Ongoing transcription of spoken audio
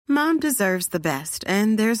Mom deserves the best,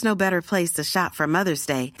 and there's no better place to shop for Mother's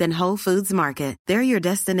Day than Whole Foods Market. They're your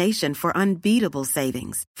destination for unbeatable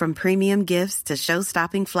savings, from premium gifts to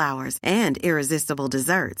show-stopping flowers and irresistible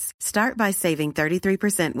desserts. Start by saving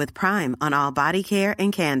 33% with Prime on all body care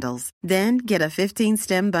and candles. Then get a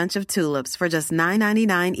 15-stem bunch of tulips for just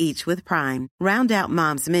 $9.99 each with Prime. Round out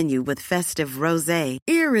Mom's menu with festive rosé,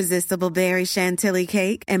 irresistible berry chantilly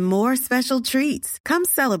cake, and more special treats. Come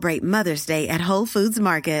celebrate Mother's Day at Whole Foods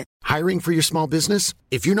Market. Hiring for your small business?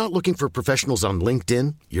 If you're not looking for professionals on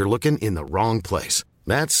LinkedIn, you're looking in the wrong place.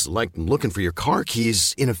 That's like looking for your car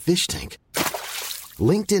keys in a fish tank.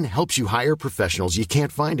 LinkedIn helps you hire professionals you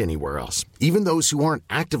can't find anywhere else, even those who aren't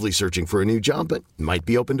actively searching for a new job but might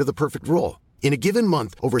be open to the perfect role. In a given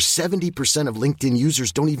month, over 70% of LinkedIn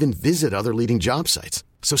users don't even visit other leading job sites.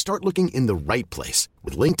 So start looking in the right place.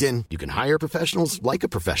 With LinkedIn, you can hire professionals like a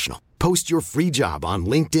professional. Post your free job on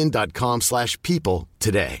linkedin.com/people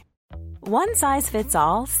today. One size fits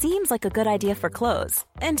all seems like a good idea for clothes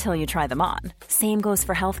until you try them on. Same goes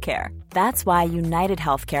for healthcare. That's why United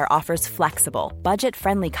Healthcare offers flexible,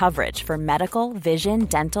 budget-friendly coverage for medical, vision,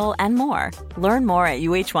 dental, and more. Learn more at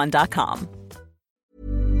uh1.com.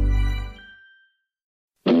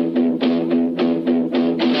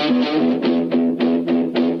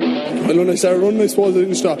 And when I started running, I suppose I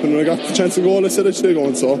didn't stop, and when I got the chance to go, I said I should go,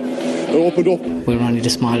 and so I opened up. We're only the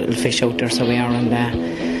small little fish out there, so we are,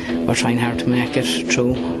 and we're trying hard to make it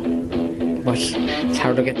through. But it's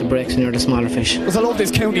hard to get the breaks when you're the smaller fish. Because I love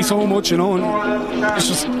this county so much, and it's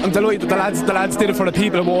just, I'm delighted the lads did it for the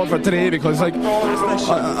people of Waterford today, because I'm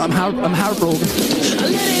heartbroken. I let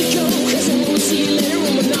it go, 'cause I won't see you later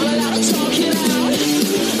when we're not allowed to talk it out.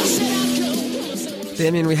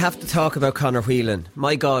 Damien, we have to talk about Conor Whelan.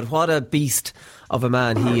 My God, what a beast of a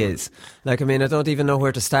man he is. I don't even know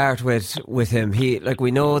where to start with him. We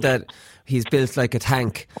know that he's built like a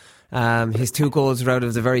tank. His 2 goals are out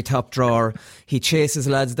of the very top drawer. He chases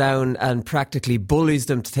lads down and practically bullies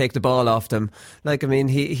them to take the ball off them.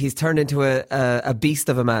 He's turned into a beast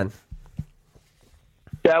of a man.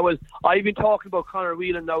 Yeah, well, I've been talking about Conor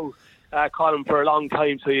Whelan now, Colin, for a long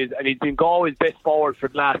time. He's been Galway's best forward for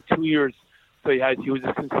the last 2 years. He was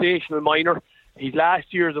a sensational minor. His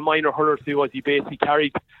last year as a minor hurler, he basically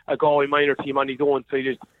carried a Galway minor team on his own.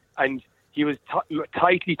 And he was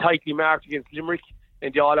tightly marked against Limerick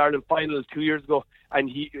in the All-Ireland final 2 years ago. And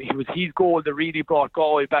he was his goal that really brought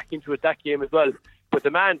Galway back into it that game as well. But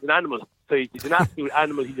the man's an animal. So he's an absolute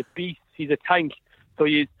animal. He's a beast. He's a tank. So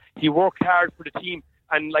he worked hard for the team.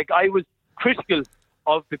 And I was critical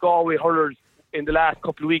of the Galway hurlers in the last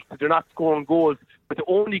couple of weeks that they're not scoring goals. But the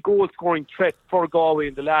only goal-scoring threat for Galway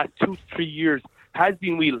in the last 2 to 3 years has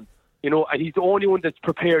been Whelan. And he's the only one that's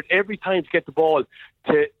prepared every time to get the ball,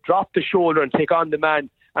 to drop the shoulder and take on the man.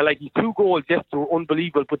 And his 2 goals yesterday were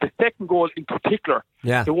unbelievable. But the second goal in particular,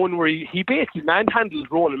 the one where he basically manhandled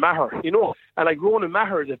Ronan Maher, And Ronan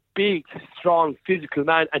Maher is a big, strong, physical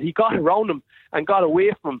man. And he got around him and got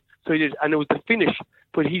away from him. So he did, and it was the finish.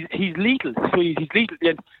 But he's lethal. So he's lethal.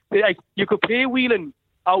 You could play Whelan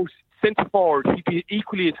out centre forward, he'd be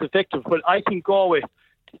equally as effective. But I think Galway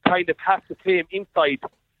kind of have to play him inside,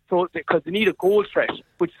 so because they need a goal threat,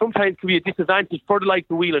 which sometimes can be a disadvantage for the likes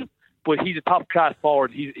of Whelan. But he's a top class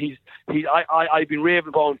forward. I've been raving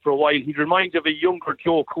about him for a while. He reminds me of a younger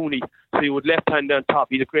Joe Cooney. So he would left hand on top.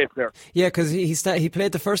 He's a great player. Yeah, because he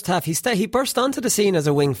played the first half. He burst onto the scene as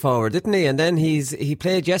a wing forward, didn't he? And then he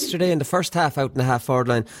played yesterday in the first half out in the half forward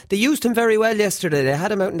line. They used him very well yesterday. They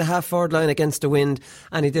had him out in the half forward line against the wind,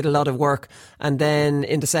 and he did a lot of work. And then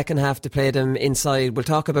in the second half, they played him inside. We'll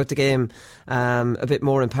talk about the game a bit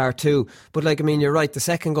more in part 2. But you're right. The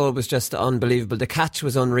second goal was just unbelievable. The catch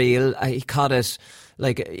was unreal. He caught it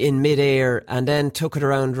in mid-air and then took it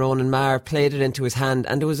around Ronan Maher, played it into his hand,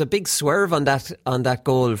 and there was a big swerve on that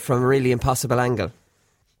goal from a really impossible angle.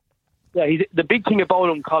 Yeah, the big thing about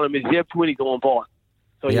him, Colin, is he's able to win his own ball.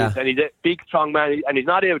 So he's a big, strong man, and he's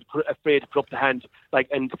not afraid to put up the hand.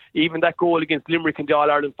 And even that goal against Limerick in the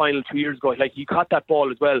All-Ireland final 2 years ago, he caught that ball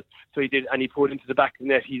as well. So he did, and he put it into the back of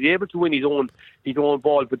the net. He's able to win his own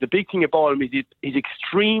ball. But the big thing about him is he's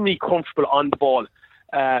extremely comfortable on the ball.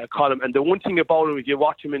 Column. And the one thing about him, if you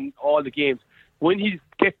watch him in all the games, when he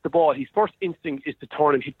gets the ball, his first instinct is to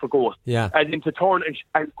turn and hit for goal. Yeah. As in to turn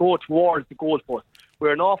and go towards the goal post.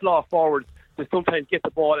 Where an awful lot of forwards, they sometimes get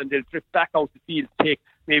the ball and they'll drift back out the field to take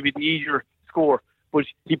maybe the easier score. But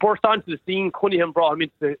he burst onto the scene. Cunningham brought him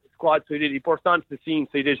into the squad, so he did. He burst onto the scene,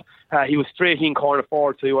 so he did. He was straight in corner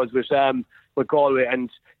forward, so he was with with Galway, and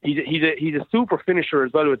he's a super finisher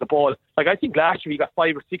as well with the ball. Like, I think last year he got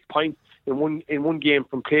 5 or 6 points in one game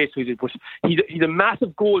from play, so but he's a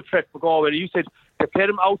massive goal threat for Galway. And you said they played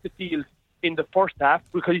him out the field in the first half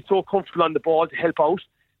because he's so comfortable on the ball to help out.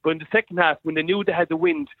 But in the second half, when they knew they had the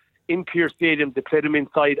wind in Pearse Stadium, they played him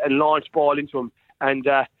inside and launched ball into him. And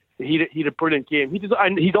he had a brilliant game.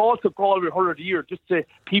 And he's also Galway Hurler of the Year. Just so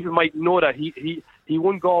people might know that he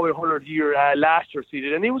won Galway Hurler of the Year last year, so he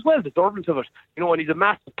did, and he was well deserving of it. You know, and he's a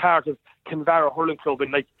massive part of Kinvara Hurling Club,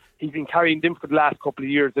 and like he's been carrying them for the last couple of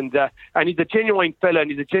years. And he's a genuine fella,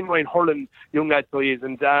 and he's a genuine hurling young lad, so he is.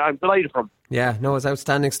 And I'm delighted for him. Yeah, no, it's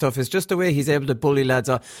outstanding stuff. It's just the way he's able to bully lads.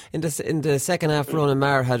 In the second half, Ronan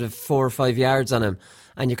Maher had 4 or 5 yards on him,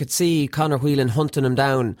 and you could see Conor Whelan hunting him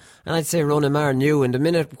down. And I'd say Ronan Maher knew, and the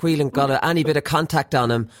minute Whelan got any bit of contact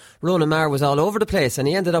on him, Ronan Maher was all over the place, and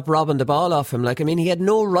he ended up robbing the ball off him. Like, I mean, he had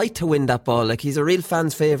no right to win that ball. Like, he's a real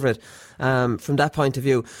fan's favourite from that point of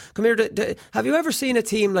view. Come here, have you ever seen a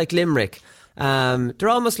team like Limerick? They're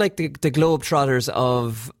almost like the Globetrotters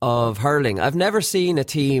of hurling. I've never seen a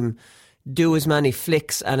team do as many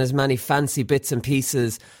flicks and as many fancy bits and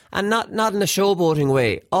pieces, and not in a showboating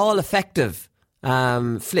way, all effective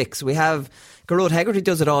flicks. We have Garrod Hegarty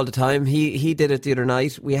does it all the time. He did it the other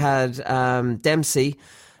night. We had Dempsey.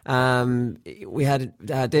 We had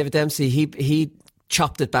David Dempsey. He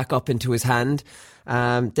chopped it back up into his hand.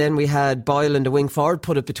 Then we had Boyle in the wing forward,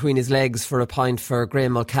 put it between his legs for a point for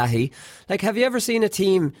Graham Mulcahy. Like, have you ever seen a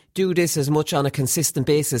team do this as much on a consistent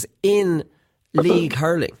basis in league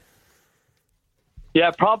hurling?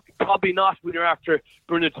 Yeah, probably not when you're after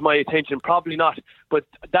bringing it to my attention. Probably not. But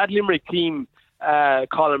that Limerick team,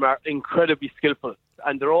 Colin, are incredibly skillful.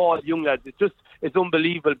 And they're all young lads. It's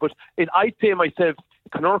unbelievable. But I'd say myself,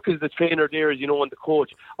 Connork is the trainer there, as you know, and the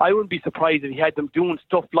coach. I wouldn't be surprised if he had them doing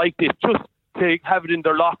stuff like this just to have it in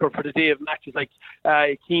their locker for the day of matches. Like,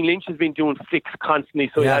 Keane Lynch has been doing flicks constantly.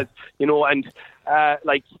 So he has, you know, and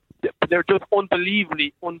like, they're just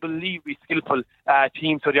unbelievably skillful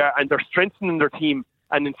team. So they are, and they're strengthening their team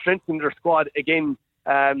and then strengthening their squad again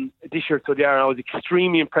this year. So they are. I was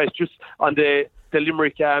extremely impressed just on the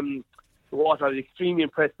Limerick water. I was extremely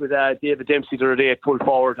impressed with David Dempsey the other day at full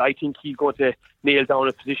forward. I think he's going to nail down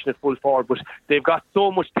a position at full forward. But they've got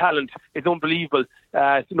so much talent; it's unbelievable.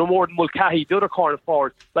 No more than Mulcahy, the other corner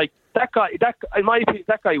forward. Like, that guy, in my opinion,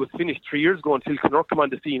 that guy was finished 3 years ago until Conor came on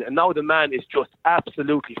the scene, and now the man is just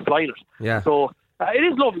absolutely flying it. Yeah. So it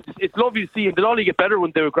is lovely. It's lovely to see, and they'll only get better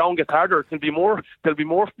when the ground gets harder. There'll be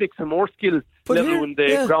more flicks and more skill level when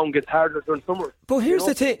the ground gets harder during summer. But here's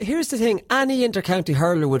the thing. Here's the thing. Any inter-county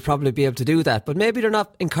hurler would probably be able to do that, but maybe they're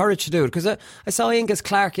not encouraged to do it. Because I saw Angus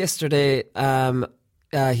Clark yesterday.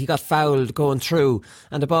 He got fouled going through,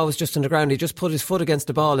 and the ball was just on the ground. He just put his foot against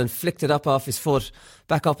the ball and flicked it up off his foot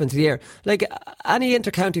back up into the air. Like, any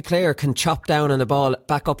inter-county player can chop down on the ball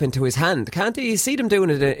back up into his hand, can't he? You see them doing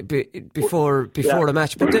it before a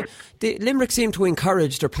match. But the Limerick seem to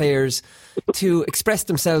encourage their players to express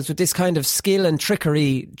themselves with this kind of skill and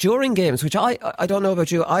trickery during games, which I don't know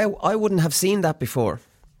about you, I wouldn't have seen that before.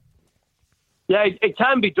 Yeah, it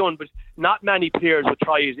can be done, but not many players would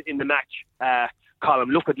try it in the match.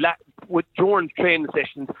 Column. Look at with during training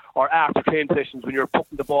sessions or after training sessions when you're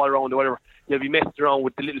putting the ball around or whatever, you'll be messing around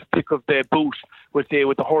with the little flick of the boot, with the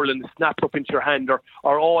hurl and the snap up into your hand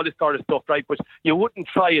or all this sort of stuff, right? But you wouldn't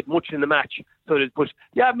try it much in the match. But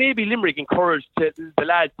maybe Limerick encouraged the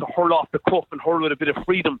lads to hurl off the cuff and hurl with a bit of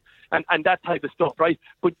freedom and that type of stuff, right?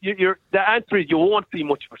 But the answer is you won't see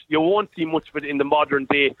much of it. You won't see much of it in the modern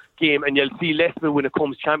day game, and you'll see less of it when it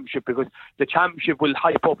comes championship, because the championship will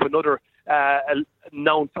hype up another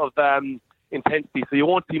ounce of intensity, so you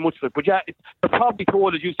won't see much of it. But they're probably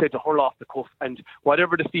told, as you said, to hurl off the cuff and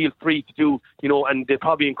whatever they feel free to do, you know, and they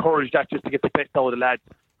probably encourage that just to get the best out of the lads.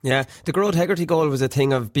 Yeah, the Garrod Hegarty goal was a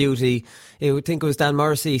thing of beauty. I would think it was Dan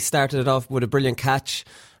Morrissey started it off with a brilliant catch,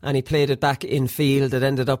 and he played it back in field. It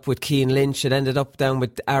ended up with Keane Lynch. It ended up down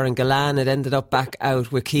with Aaron Gallan. It ended up back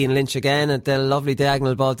out with Keane Lynch again. And then a lovely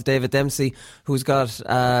diagonal ball to David Dempsey, who's got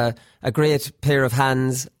a great pair of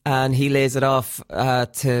hands, and he lays it off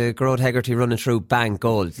to Garrod Hegarty running through, bang,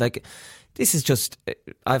 goal. Like, this is just,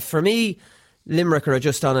 for me, Limerick are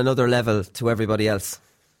just on another level to everybody else.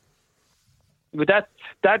 But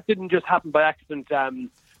that didn't just happen by accident,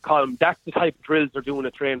 Colin. That's the type of drills they're doing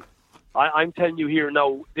at training. I'm telling you here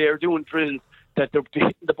now, they're doing drills that they're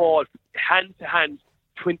hitting the ball hand to hand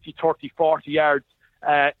 20, 30, 40 yards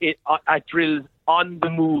at drills on the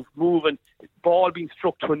move, moving, ball being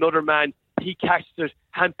struck to another man, he catches it,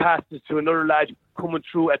 hand passes to another lad coming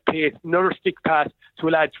through at pace, another stick pass to a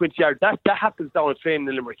lad 20 yards. That happens down at training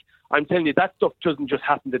in Limerick. I'm telling you, that stuff doesn't just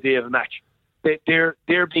happen the day of a match.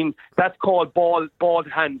 they're being, that's called ball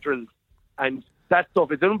hand drills, and that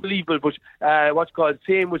stuff is unbelievable. But what's called,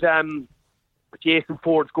 same with Jason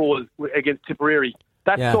Ford's goal against Tipperary.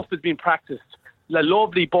 That stuff has been practiced. A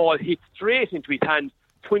lovely ball hit straight into his hand,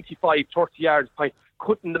 25, 30 yards, by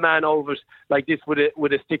cutting the man over like this with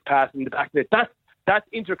a stick pass in the back of it. That's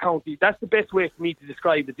inter-county. That's the best way for me to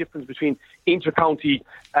describe the difference between inter-county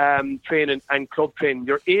training and club training.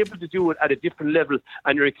 You're able to do it at a different level,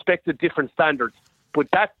 and you're expected different standards. But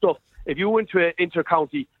that stuff, if you went to an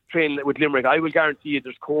inter-county training with Limerick, I will guarantee you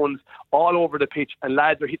there's cones all over the pitch, and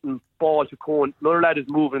lads are hitting ball to cone. Another lad is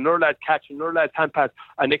moving, another lad catching, another lad's hand pass,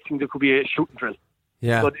 and next thing there could be a shooting drill.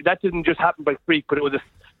 Yeah. So that didn't just happen by freak, but it was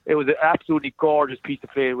an absolutely gorgeous piece of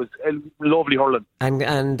play. It was a lovely hurling.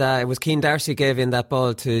 And it was Keane Darcy gave in that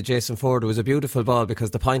ball to Jason Ford. It was a beautiful ball because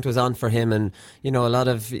the point was on for him, and a lot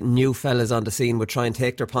of new fellas on the scene would try and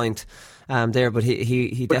take their point there, but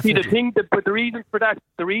he definitely. But the reason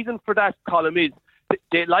for that, Colm, is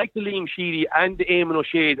they like the Liam Sheedy and the Eamon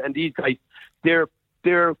O'Shea and these guys.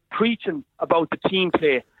 They're preaching about the team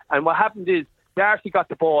play, and what happened is, Darcy got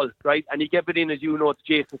the ball, right, and he gave it in, as you know, to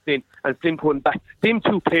Jason Flynn, and Flynn put him back. Them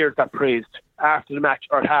two players got praised after the match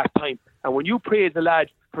or at half time. And when you praise a lad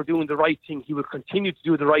for doing the right thing, he will continue to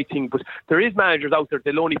do the right thing. But there is managers out there,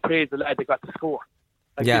 they'll only praise the lad that got the score.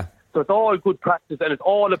 So it's all good practice, and it's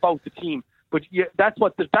all about the team. But that's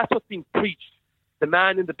what's being preached. The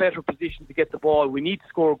man in the better position to get the ball. We need to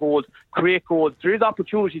score goals, create goals. There is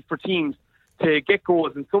opportunities for teams to get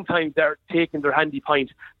goals, and sometimes they're taking their handy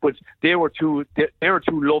point, but they were two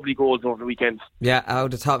lovely goals over the weekend. Yeah,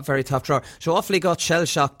 out of the very top drawer. So Offaly got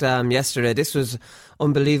shell-shocked yesterday. This was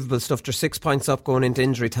unbelievable stuff. They're 6 points up going into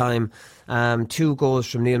injury time. 2 goals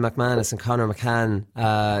from Neil McManus and Conor McCann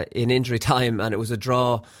in injury time, and it was a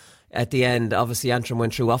draw at the end. Obviously Antrim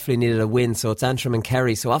went through. Offaly needed a win, so it's Antrim and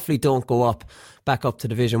Kerry. So Offaly don't go back up to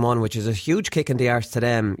Division 1, which is a huge kick in the arse to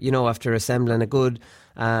them, after assembling a good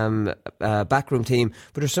backroom team.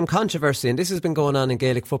 But there's some controversy, and this has been going on in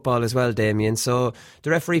Gaelic football as well, Damien. So the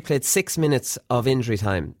referee played 6 minutes of injury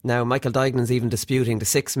time. Now Michael Duignan's even disputing the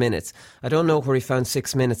 6 minutes. I don't know where he found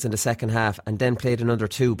 6 minutes in the second half and then played another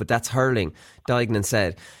 2, but that's hurling, Duignan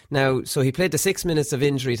said. Now, so he played the 6 minutes of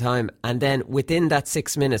injury time, and then within that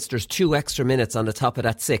 6 minutes there's 2 extra minutes on the top of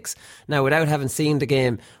that 6. Now, without having seen the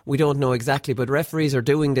game, we don't know exactly, but referees are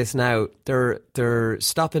doing this now. They're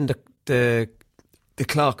stopping the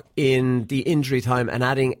clock in the injury time and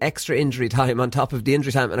adding extra injury time on top of the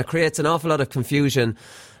injury time, and it creates an awful lot of confusion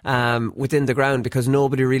within the ground because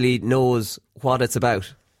nobody really knows what it's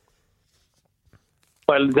about.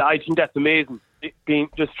 Well, I think that's amazing. Being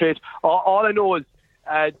just straight, all I know is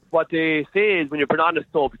what they say is when you're put on a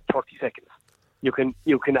sub, it's 30 seconds. You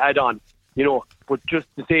can add on, but just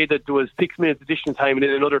to say that there was 6 minutes additional time and then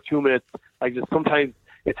another 2 minutes, like, just sometimes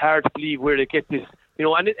it's hard to believe where they get this.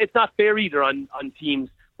 And it's not fair either on teams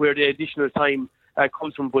where the additional time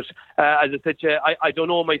comes from. But as I said, I don't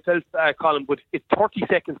know myself, Colin, but it's 30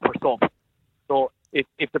 seconds per sub. So if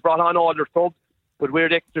they brought on all their subs, but where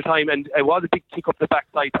the extra time, and it was a big kick up the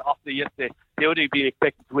backside to Offaly yesterday, they would have been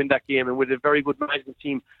expected to win that game, and with a very good management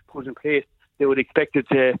team put in place, they would expect it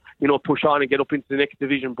to, push on and get up into the next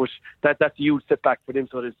division. But that's a huge setback for them.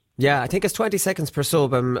 So it is. Yeah, I think it's 20 seconds per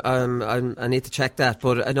sub. I need to check that,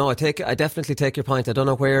 but I definitely take your point. I don't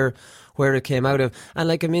know where it came out of. And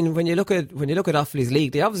when you look at Offaly's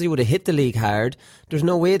league, they obviously would have hit the league hard. There's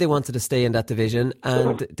no way they wanted to stay in that division,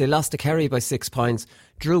 and they lost to Kerry by 6 points,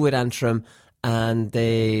 drew with Antrim, and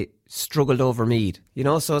they struggled over Meath.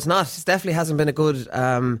 So it definitely hasn't been a good.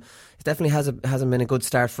 It definitely hasn't been a good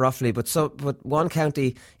start for Offaly, but one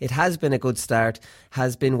county it has been a good start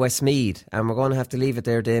has been Westmeath, and we're going to have to leave it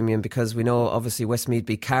there, Damien, because we know obviously Westmeath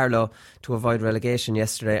beat Carlow to avoid relegation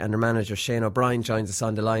yesterday, and their manager Shane O'Brien joins us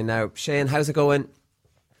on the line now. Shane, how's it going?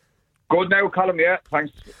 Good now, Colm. Yeah,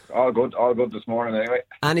 thanks. All good this morning anyway.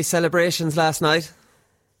 Any celebrations last night?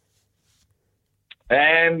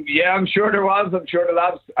 Yeah, I'm sure there was. I'm sure the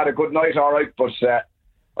lads had a good night, all right, but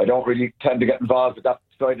I don't really tend to get involved with that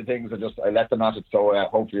side of things. I let them at it, so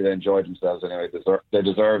hopefully they enjoyed themselves anyway. They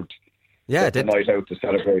deserved the night out to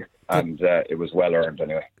celebrate, and it was well earned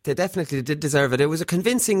anyway. They definitely did deserve it. It was a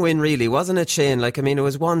convincing win, really, wasn't it, Shane? It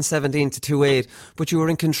was 1-17 to 2-8, but you were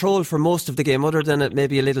in control for most of the game, other than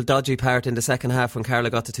maybe a little dodgy part in the second half when Carlow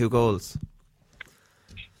got the 2 goals.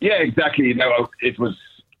 Yeah, exactly. It was.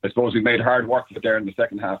 I suppose we made hard work of it there in the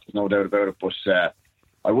second half, there's no doubt about it, but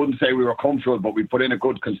I wouldn't say we were comfortable, but we put in a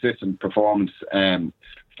good consistent performance.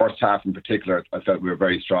 First half in particular, I felt we were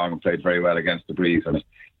very strong and played very well against the Breeze, and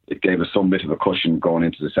it gave us some bit of a cushion going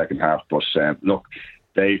into the second half. But look,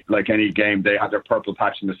 they, like any game, they had their purple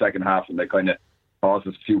patch in the second half, and they kind of caused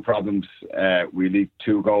us a few problems. We leaked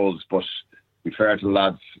 2 goals, but to be fair to the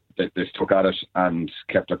lads, they stuck at it and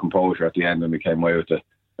kept their composure at the end, and we came away with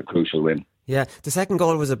a crucial win. Yeah, the second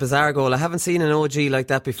goal was a bizarre goal. I haven't seen an OG like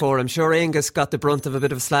that before. I'm sure Angus got the brunt of a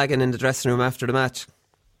bit of slagging in the dressing room after the match.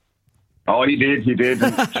 Oh, he did.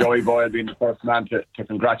 And Joey Boyle being the first man to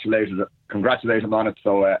congratulate him on it.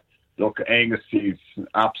 So, look, Angus, he's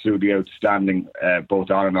absolutely outstanding,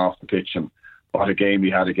 both on and off the pitch. And what a game he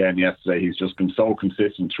had again yesterday. He's just been so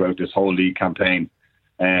consistent throughout this whole league campaign.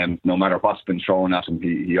 No matter what's been thrown at him,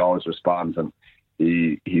 he always responds. And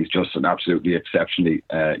he's just an absolutely exceptionally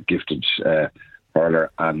gifted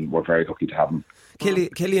hurler, and we're very lucky to have him.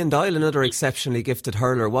 Killian Doyle, another exceptionally gifted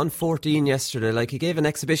hurler, 114 yesterday. Like, he gave an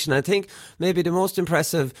exhibition. I think maybe the most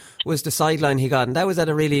impressive was the sideline he got, and that was at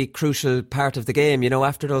a really crucial part of the game,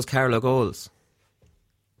 after those Carlow goals.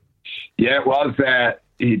 Yeah, it was.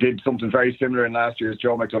 He did something very similar in last year's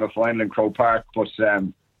Joe McDonough final in Croke Park, but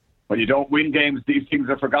when you don't win games, these things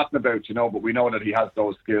are forgotten about, but we know that he has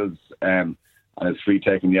those skills, and his free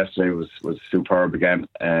taking yesterday was superb again.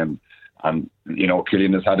 And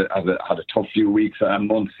Killian has had a tough few weeks and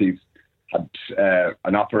months. He's had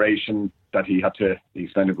an operation that he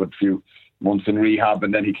spent a good few months in rehab,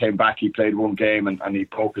 and then he came back. He played 1 game and he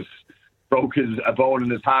broke a bone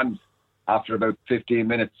in his hand after about 15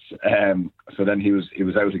 minutes. So then he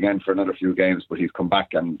was out again for another few games, but he's come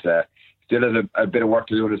back and still has a bit of work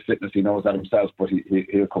to do with his fitness. He knows that himself, but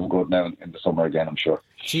he'll come good now in the summer again, I'm sure.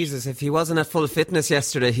 Jesus, if he wasn't at full fitness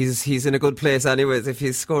yesterday, he's in a good place anyways, if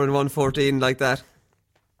he's scoring 114 like that.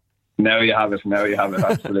 Now you have it,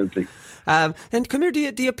 absolutely. And come here,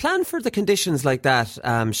 do you plan for the conditions like that,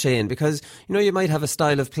 Shane? Because you might have a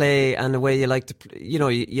style of play and a way you like to,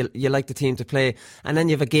 you like the team to play, and then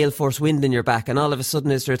you have a gale force wind in your back, and all of a sudden,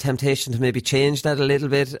 is there a temptation to maybe change that a little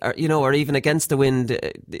bit, or even against the wind,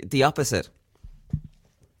 the opposite?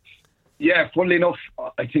 Yeah, funnily enough,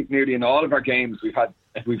 I think nearly in all of our games we've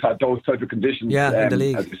had those type of conditions. In the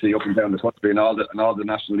league, as you see up and down the country, in all the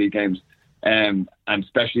National League games. And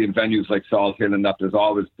especially in venues like Salt Hill, and that there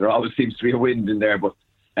always seems to be a wind in there. But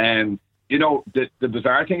the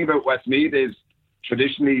bizarre thing about Westmeath is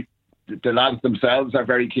traditionally the lads themselves are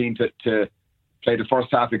very keen to play the first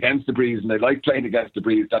half against the breeze, and they like playing against the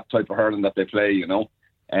breeze, that type of hurling that they play.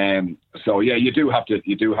 So yeah, you do have to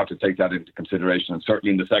take that into consideration. And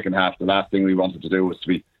certainly in the second half, the last thing we wanted to do was to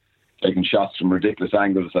be taking shots from ridiculous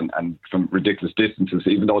angles and from ridiculous distances,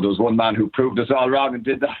 even though there was one man who proved us all wrong and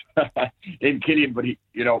did that in Killian. But he,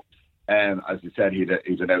 as you said,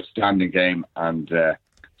 he's an outstanding game and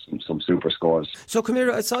some super scores. So come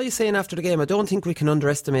here, I saw you saying after the game, I don't think we can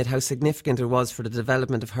underestimate how significant it was for the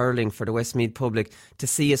development of hurling for the Westmeath public to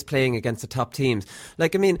see us playing against the top teams.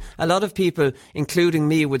 Like, I mean, a lot of people, including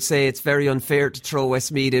me, would say it's very unfair to throw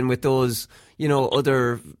Westmeath in with those,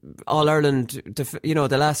 other All-Ireland,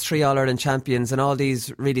 the last 3 All-Ireland champions and all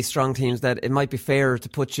these really strong teams, that it might be fairer to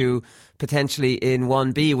put you potentially in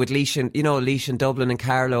 1B with Laois and Dublin and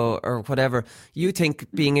Carlow or whatever. You think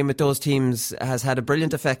being in with those teams has had a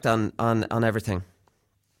brilliant effect on everything?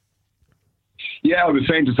 Yeah, I was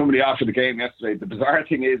saying to somebody after the game yesterday, the bizarre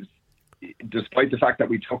thing is, despite the fact that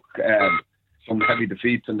we took some heavy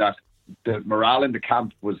defeats and that, the morale in the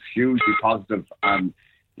camp was hugely positive, and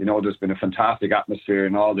there's been a fantastic atmosphere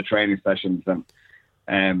in all the training sessions,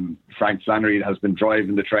 and Frank Flannery has been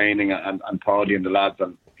driving the training, and Paulie and the lads,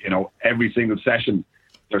 and every single session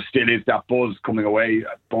there still is that buzz coming away,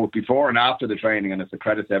 both before and after the training, and it's a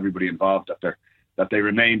credit to everybody involved that they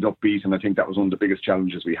remained upbeat. And I think that was one of the biggest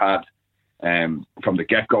challenges we had from the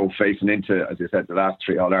get-go, facing into, as you said, the last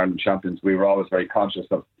 3 All-Ireland champions. We were always very conscious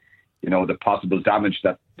of the possible damage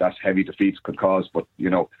that heavy defeats could cause, but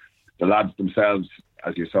the lads themselves,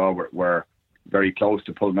 as you saw, were very close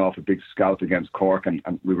to pulling off a big scalp against Cork, and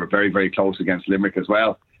we were very, very close against Limerick as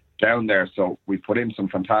well down there. So we put in some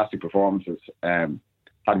fantastic performances.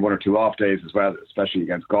 Had 1 or 2 off days as well, especially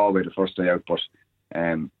against Galway the first day out. But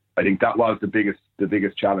I think that was the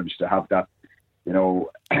biggest challenge, to have that,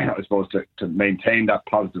 I suppose to maintain that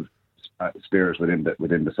positive spirit within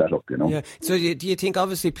the setup, Yeah. So do you think,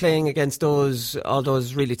 obviously, playing against all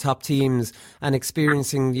those really top teams and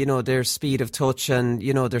experiencing, their speed of touch and,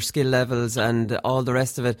 their skill levels and all the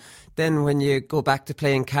rest of it, then when you go back to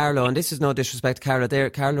playing Carlow, and this is no disrespect to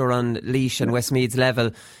Carlow are on Laois and Westmeath's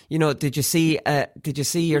level, did you see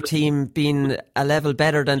your team being a level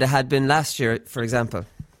better than they had been last year, for example?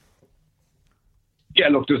 Yeah,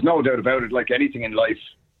 look, there's no doubt about it. Like anything in life,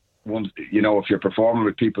 once if you're performing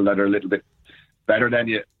with people that are a little bit better than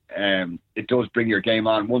you, it does bring your game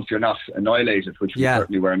on once you're not annihilated, which we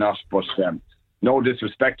certainly were not. But no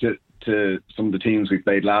disrespect to some of the teams we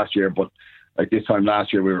played last year, but like this time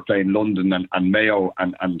last year we were playing London and Mayo,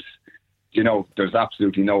 and you know, there's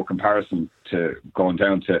absolutely no comparison to going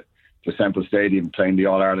down to Semple Stadium, playing the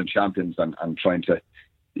All-Ireland champions and trying to,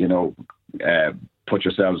 you know, put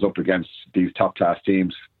yourselves up against these top-class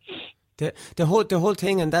teams. The whole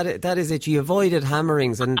thing, and that is it. You avoided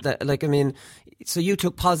hammerings, and so you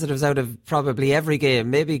took positives out of probably every game.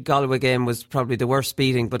 Maybe Galway game was probably the worst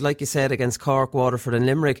beating, but like you said, against Cork, Waterford and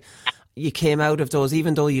Limerick, you came out of those,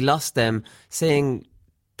 even though you lost them, saying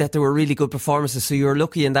that they were really good performances, so you were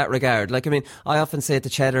lucky in that regard. Like, I mean, I often say to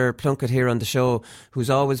Cheddar Plunkett here on the show, who's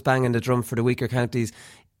always banging the drum for the weaker counties,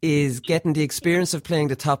 is getting the experience of playing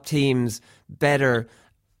the top teams better,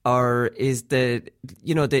 or is the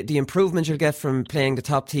improvement you'll get from playing the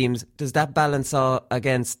top teams, does that balance out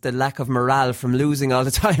against the lack of morale from losing all the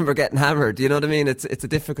time or getting hammered? You know what I mean? It's a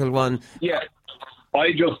difficult one. Yeah,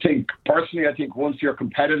 I just think, personally, I think once you're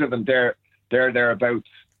competitive and thereabouts,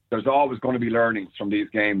 there's always going to be learnings from these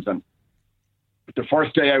games. And the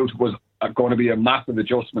first day out was going to be a massive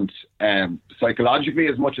adjustment. Psychologically,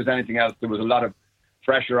 as much as anything else, there was a lot of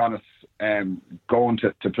pressure on us going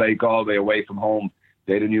to play Galway away from home.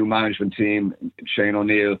 They had a new management team, Shane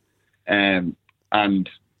O'Neill, and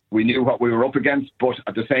we knew what we were up against. But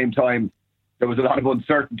at the same time, there was a lot of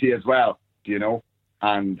uncertainty as well, you know.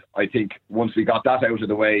 And I think once we got that out of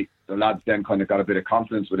the way, the lads then kind of got a bit of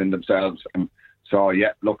confidence within themselves. And so,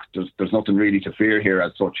 yeah, look, there's nothing really to fear here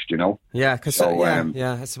as such, you know. Yeah, because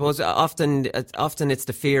I suppose often it's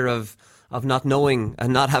the fear of not knowing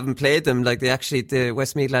and not having played them. Like the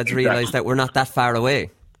Westmeath lads realised that we're not that far away.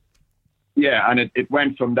 Yeah, and it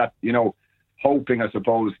went from that, you know, hoping, I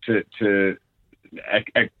suppose, to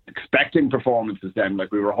expecting performances then.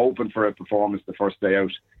 Like, we were hoping for a performance the first day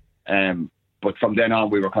out. But from then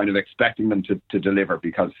on, we were kind of expecting them to deliver,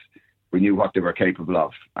 because we knew what they were capable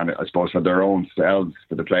of. And I suppose for their own selves,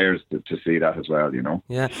 for the players to see that as well, you know.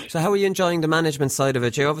 Yeah. So how are you enjoying the management side of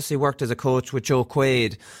it? You obviously worked as a coach with Joe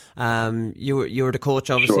Quaid. You were the coach,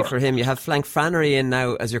 obviously, for him. You have Frank Flannery in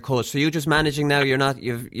now as your coach. So you're just managing now. You're not.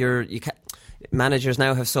 Managers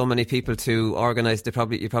now have so many people to organise. You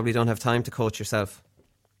probably don't have time to coach yourself.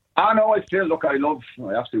 No, I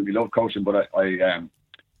absolutely love coaching, but I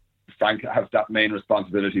Frank has that main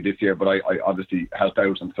responsibility this year, but I obviously help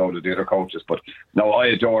out, and so do the other coaches. But no, I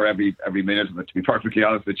adore every minute of it, to be perfectly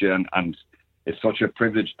honest with you, and it's such a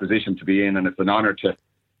privileged position to be in, and it's an honour to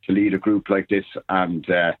lead a group like this. And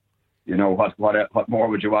you know, what more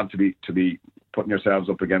would you want to be putting yourselves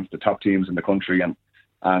up against the top teams in the country?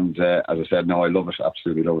 And as I said, no, I love it,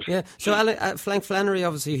 absolutely love it. Yeah. So Frank Flannery,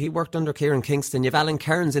 obviously, he worked under Kieran Kingston. You've Alan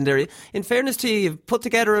Kearns in there. In fairness to you, you've put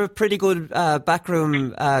together a pretty good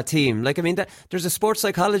backroom team. Like, I mean, there's a sports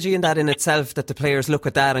psychology in that in itself, that the players look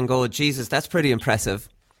at that and go, Jesus, that's pretty impressive.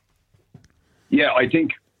 Yeah, I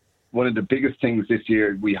think one of the biggest things this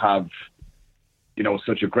year, we have, you know,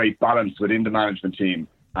 such a great balance within the management team,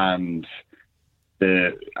 and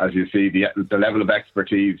as you see, the level of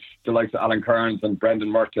expertise, the likes of Alan Kearns and Brendan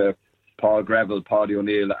Murtagh, Paul Greville, Paddy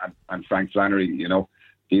O'Neill and Frank Flannery, you know,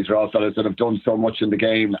 these are all fellas that have done so much in the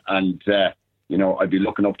game, and you know, I'd be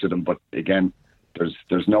looking up to them. But again,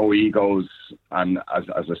 there's no egos, and as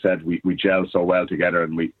I said, we gel so well together,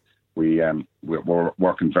 and we're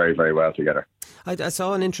working very, very well together. I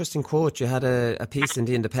saw an interesting quote. You had a piece in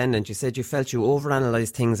The Independent. You said you felt you overanalyzed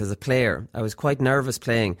things as a player. I was quite nervous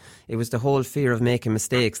playing. It was the whole fear of making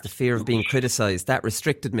mistakes, the fear of being criticised. That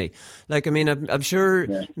restricted me. Like, I mean, I'm sure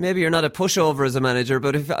maybe you're not a pushover as a manager,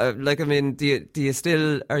 but if, do you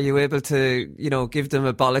still, are you able to, you know, give them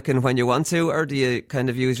a bollocking when you want to, or do you kind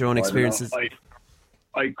of use your own experiences?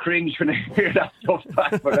 I cringe when I hear that stuff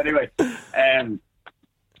back, but anyway,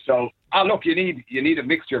 so, look, you need a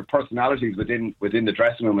mixture of personalities within the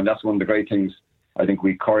dressing room, and that's one of the great things. I think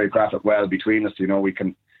we choreograph it well between us. You know, we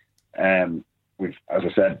can, as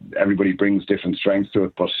I said, everybody brings different strengths to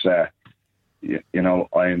it. But you know,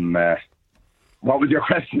 I'm. What was your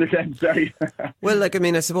question again? Sorry. Well, like, I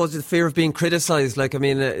mean, I suppose the fear of being criticised. Like, I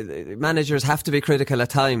mean, managers have to be critical at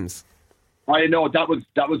times. I know that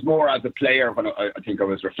was more as a player. When I think I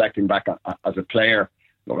was reflecting back as a player.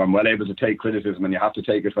 Look, I'm well able to take criticism, and you have to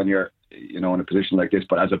take it when you're, you know, in a position like this.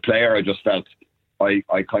 But as a player, I just felt I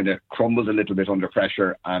kind of crumbled a little bit under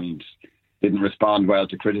pressure and didn't respond well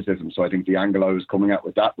to criticism. So I think the angle I was coming at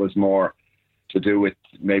with that was more to do with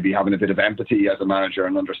maybe having a bit of empathy as a manager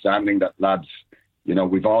and understanding that, lads, you know,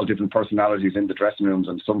 we've all different personalities in the dressing rooms,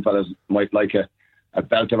 and some fellas might like a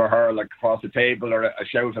belt of a hurl like across the table, or a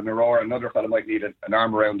shout and a roar. Another fella might need an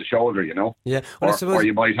arm around the shoulder, you know. Yeah. Well, or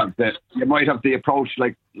you might have the approach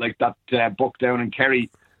like that book down in Kerry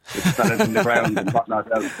fellas in the ground and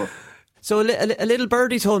whatnot else. But so a little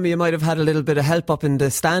birdie told me you might have had a little bit of help up in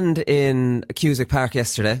the stand in Cusack Park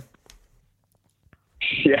yesterday.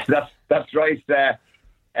 yeah, that's right.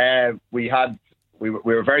 We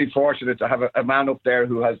were very fortunate to have a man up there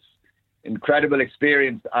who has incredible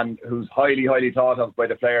experience and who's highly, highly thought of by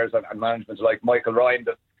the players and management. Like Michael Ryan,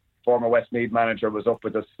 the former Westmeath manager, was up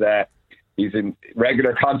with us. He's in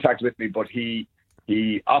regular contact with me, but he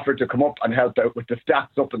offered to come up and help out with the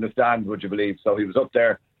stats up in the stand, would you believe? So he was up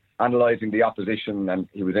there analysing the opposition, and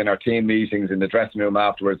he was in our team meetings in the dressing room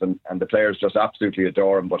afterwards, and the players just absolutely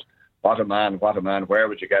adore him. But what a man, where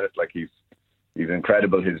would you get it? Like, he's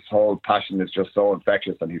incredible. His whole passion is just so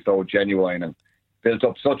infectious, and he's so genuine, and built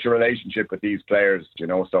up such a relationship with these players, you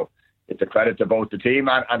know. So it's a credit to both the team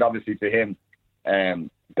and obviously to him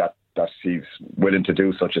that he's willing to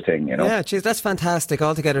do such a thing, you know. Yeah, geez, that's fantastic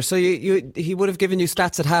altogether. So he would have given you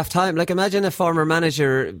stats at half time. Like, imagine a former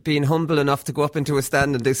manager being humble enough to go up into a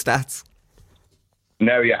stand and do stats.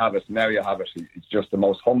 Now you have it. He's just the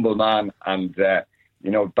most humble man. And you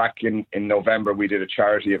know, back in November we did a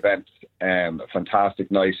charity event, a fantastic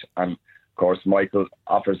night, and of course Michael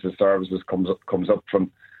offers his services, comes up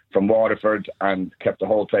from Waterford and kept the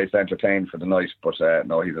whole place entertained for the night. But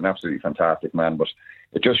no, he's an absolutely fantastic man. But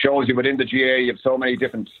it just shows you within the GA you have so many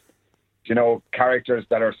different, you know, characters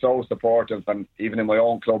that are so supportive. And even in my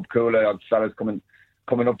own club, Coola, I have fellas coming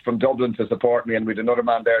up from Dublin to support me, and we had another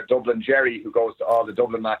man there, Dublin Jerry, who goes to all the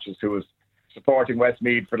Dublin matches, who was supporting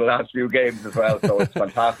Westmeath for the last few games as well. So it's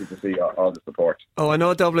fantastic to see all the support. Oh, I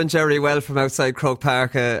know Dublin Jerry well from outside Croke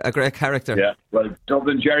Park, a great character. Yeah, well,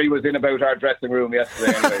 Dublin Jerry was in about our dressing room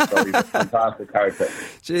yesterday anyway, so he's a fantastic character.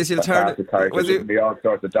 Jeez, you'll turn it. Was it? Be all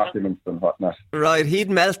sorts of documents and whatnot. Right, he'd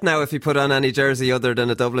melt now if he put on any jersey other than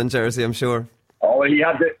a Dublin jersey, I'm sure. Oh, he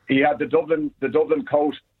had the Dublin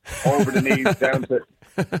coat over the knees down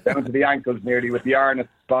to the ankles nearly, with the Arnott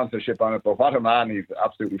sponsorship on it. But what a man, he's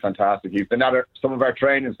absolutely fantastic. He's been at some of our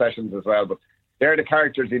training sessions as well. But they're the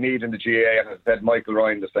characters you need in the GA, and as I said, Michael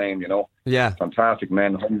Ryan the same, you know. Yeah. Fantastic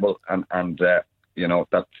men, humble, and you know,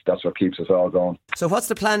 that's what keeps us all going. So what's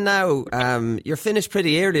the plan now? You're finished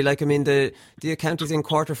pretty early. Like, I mean, the counties in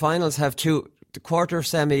quarterfinals have the quarter,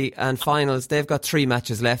 semi and finals. They've got 3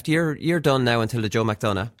 matches left. You're done now until the Joe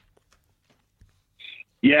McDonagh.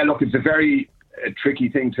 Yeah, look, it's a very tricky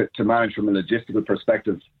thing to manage from a logistical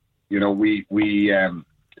perspective. You know, we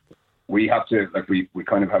have to, like, we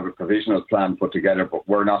kind of have a provisional plan put together, but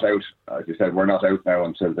we're not out. As you said, we're not out now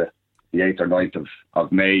until the 8th or 9th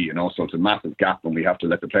of May, you know, so it's a massive gap, and we have to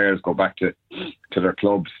let the players go back to their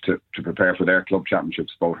clubs to prepare for their club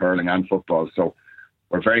championships, both hurling and football. So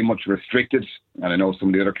we're very much restricted, and I know some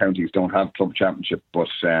of the other counties don't have club championship, but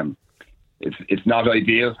it's not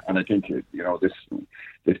ideal. And I think, you know,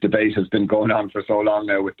 this debate has been going on for so long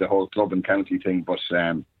now with the whole club and county thing, but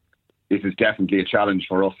this is definitely a challenge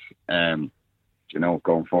for us, you know,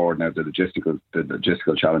 going forward now, the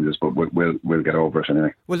logistical challenges, but we'll get over it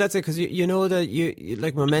anyway. Well, that's it, because you know that you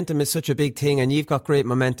like, momentum is such a big thing, and you've got great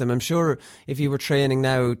momentum. I'm sure if you were training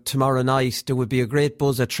now tomorrow night, there would be a great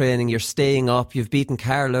buzz at training. You're staying up. You've beaten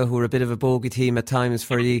Carlow, who are a bit of a bogey team at times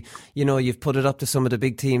for you. You know, you've put it up to some of the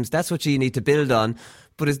big teams. That's what you need to build on.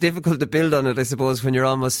 But it's difficult to build on it, I suppose, when you're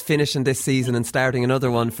almost finishing this season and starting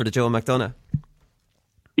another one for the Joe McDonagh.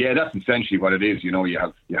 Yeah, that's essentially what it is. You know, you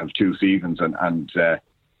have 2 seasons, and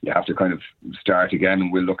you have to kind of start again.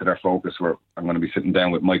 And we'll look at our focus. I'm going to be sitting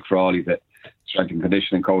down with Mike Frawley, the strength and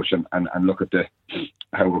conditioning coach, and look at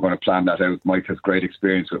how we're going to plan that out. Mike has great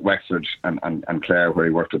experience with Wexford and Clare, where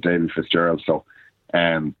he worked with David Fitzgerald. So,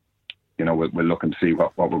 you know, we'll look and see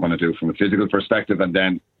what we're going to do from a physical perspective, and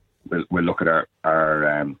then we'll look at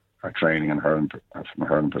our training and hurling from a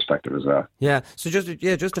hurling perspective as well. Yeah. So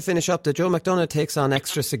just to finish up, the Joe McDonagh takes on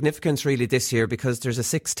extra significance really this year, because there's a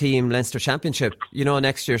 6-team Leinster Championship, you know,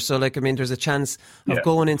 next year. So, like, I mean, there's a chance of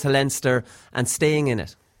going into Leinster and staying in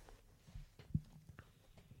it.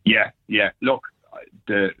 Yeah. Look,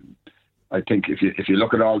 I think if you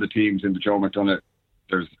look at all the teams in the Joe McDonagh,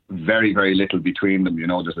 there's very, very little between them. You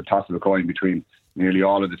know, there's a toss of a coin between nearly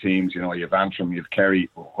all of the teams. You know, you have Antrim, you have Kerry,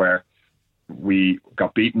 where we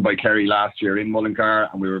got beaten by Kerry last year in Mullingar,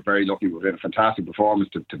 and we were very lucky. We had a fantastic performance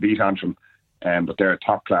to beat Antrim, but they're a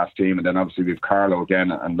top class team. And then obviously we have Carlow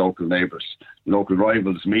again, and local neighbours, local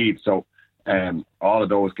rivals, Meath. So all of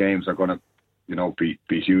those games are going to, you know, be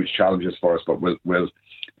huge challenges for us, but we'll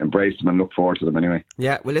embrace them and look forward to them anyway.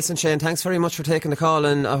 Yeah, well, listen, Shane, thanks very much for taking the call,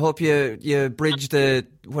 and I hope you bridge the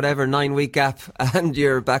 9-week gap and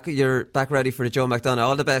you're back ready for the Joe McDonagh.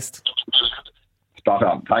 All the best. Spot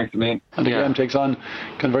on. Thanks, man. And the game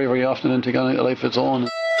can very, very often take on a life of its own.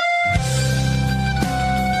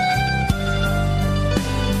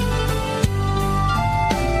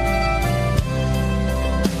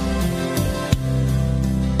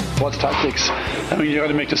 tactics. I mean, you got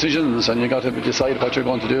to make decisions and you got to decide what you're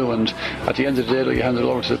going to do, and at the end of the day, you hand it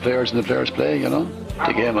over to the players and the players play, you know.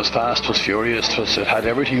 The game was fast, was furious, it had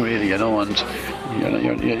everything really, you know, and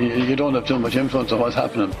you don't have too much influence on what's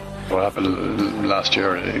happening. What happened last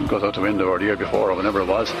year, it goes out the window, or the year before, or whenever it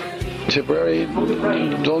was. Tipperary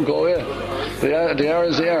don't go away. They are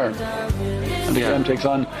as they are. And the game takes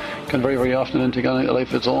on, can very, very often take on a life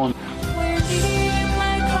of its own.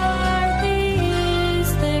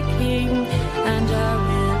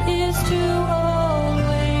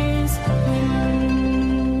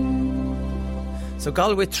 So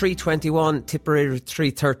Galway 321, Tipperary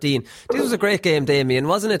 313. This was a great game, Damien,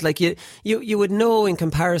 wasn't it? Like you would know in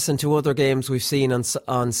comparison to other games we've seen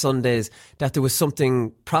on Sundays that there was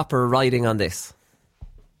something proper riding on this.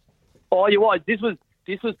 Oh, you was. This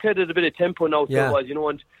was played at a bit of tempo now. So it was, you know,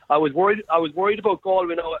 and I was worried about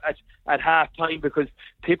Galway now at half time, because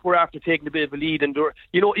Tip were after taking a bit of a lead, and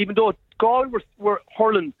you know, even though Galway were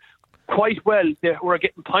hurling quite well, they were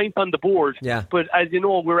getting points on the board. Yeah. But as you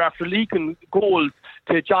know, we're after leaking goals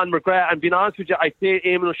to John McGrath, and being honest with you, I'd say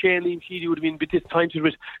Eamon O'Shea, Liam Sheedy would have been a bit disappointed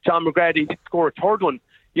with John McGrath. He did score a third one,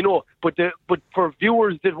 you know. But for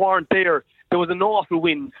viewers that weren't there was an awful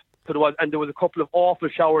wind. So there was, and there was a couple of awful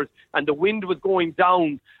showers, and the wind was going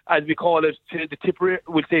down, as we call it, to the Tipperary,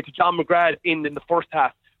 we'll say, to John McGrath in the first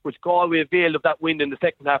half, which Galway availed of that wind in the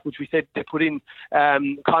second half, which we said to put in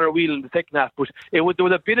Conor Whelan in the second half. But there was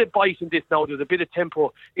a bit of bite in this now. There was a bit of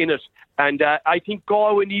tempo in it. And I think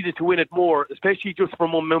Galway needed to win it more, especially just for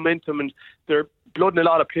momentum, and they're blooding a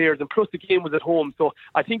lot of players. And plus the game was at home. So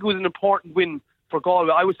I think it was an important win for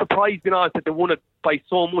Galway. I was surprised, being honest, that they won it by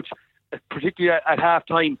so much, particularly at half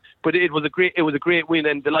time. But it was a great win.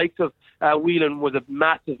 And the likes of Whelan was a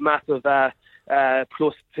massive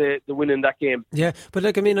plus to the win in that game. Yeah, but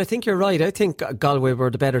look, I mean, I think you're right. I think Galway were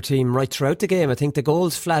the better team right throughout the game. I think the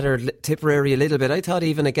goals flattered Tipperary a little bit. I thought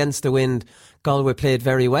even against the wind, Galway played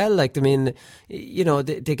very well. Like, I mean, you know,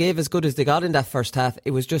 they gave as good as they got in that first half.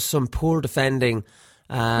 It was just some poor defending,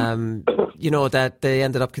 you know, that they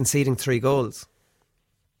ended up conceding 3 goals.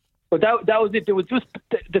 But that was it. There was just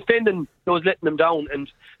defending that was letting them down, and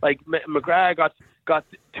like McGrath got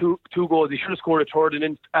two goals. He should have scored a third,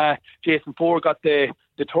 and then Jason Ford got the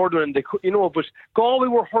third one. And they, you know, but Galway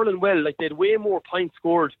were hurling well. Like, they had way more points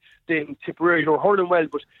scored than Tipperary. They were hurling well,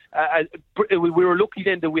 but we were lucky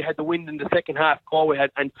then that we had the wind in the second half. Galway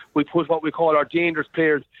had, and we put what we call our dangerous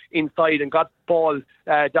players inside and got the ball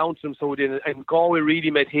down to them. So and Galway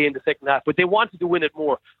really made hay in the second half. But they wanted to win it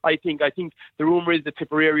more. I think the rumour is that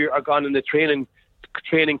Tipperary are gone in the training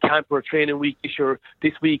camp or training week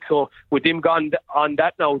this week. So with them gone on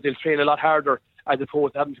that now, they'll train a lot harder, as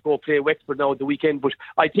opposed to having to go play Wexford now at the weekend. But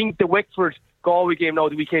I think the Wexford-Galway game now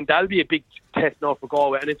at the weekend, that'll be a big test now for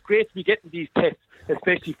Galway. And it's great to be getting these tests,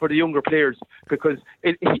 especially for the younger players, because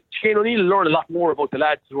Shane O'Neill learned a lot more about the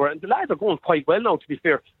lads and the lads are going quite well now, to be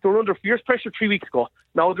fair. They were under fierce pressure 3 weeks ago.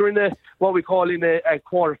 Now they're in what we call in a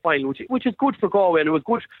quarter final, which is good for Galway, and it was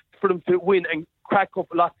good for them to win and crack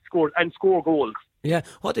up a lot of scores and score goals. Yeah,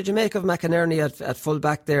 what did you make of McInerney at full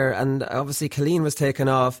back there? And obviously Colleen was taken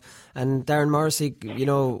off, and Darren Morrissey, you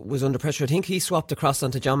know, was under pressure. I think he swapped across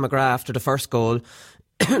onto John McGrath after the first goal.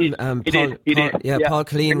 He did. Yeah, Paul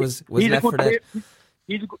Colleen was left for that.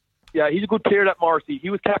 He's a good player, that Morrissey.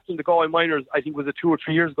 He was captain of the Galway Miners, I think, was it 2 or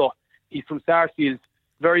 3 years ago. He's from Sarsfield.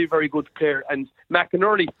 Very, very good player. And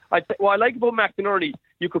McInerney, what I like about McInerney,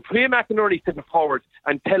 you could play McInerney sitting forward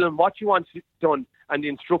and tell him what you want done and the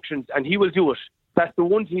instructions, and he will do it. That's the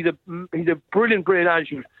one thing. He's a brilliant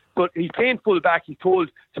attitude. But he's playing full back. He's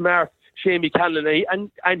told to mark Shamie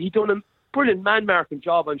Canlon, and he done a brilliant man marking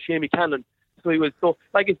job on Shamie Canlon. So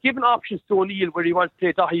it's given options to O'Neill where he wants to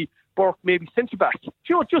play Dahi Burke maybe centre back. You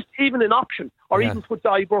know, just even an option, or even put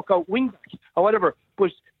Dahi Burke out wing back or whatever.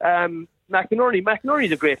 But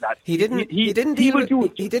McInerney's a great lad. He didn't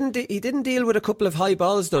deal with a couple of high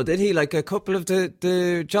balls though, did he? Like a couple of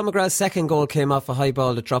the John McGrath's second goal came off a high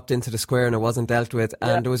ball that dropped into the square and it wasn't dealt with,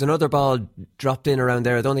 and there was another ball dropped in around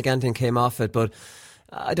there. I don't think anything came off it, but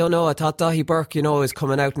I don't know. I thought Dahi Burke, you know, is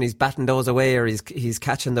coming out and he's batting those away, or he's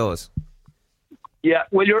catching those. Yeah,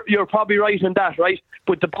 well, you're probably right on that, right?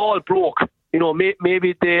 But the ball broke. You know,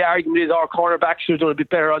 maybe the argument is our cornerback should have done a bit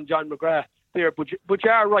better on John McGrath there. But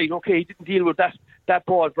you are right. Okay, he didn't deal with that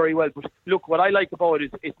ball very well. But look, what I like about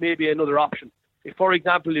it is it's maybe another option. If, for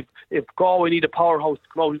example, if Galway need a powerhouse to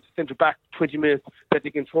come out of the centre back 20 minutes, that they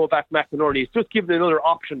can throw back McInerney, it's just giving another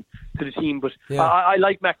option to the team. But I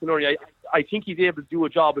like McInerney. I think he's able to do a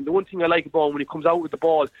job. And the one thing I like about him, when he comes out with the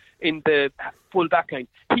ball in the full back line,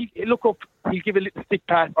 he'll look up, he'll give a little stick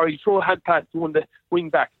pass, or he'll throw a hand pass to one of the wing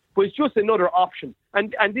back. but it's just another option.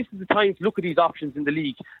 And this is the time to look at these options in the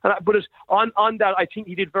league. But on that, I think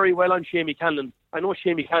he did very well on Shamie Cannon. I know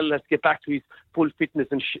Shamie Cannon has to get back to his full fitness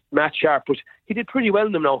and match sharp, but he did pretty well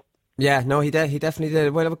in them now. Yeah, no, he definitely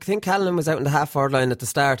did. Well, I think Callan was out in the half-forward line at the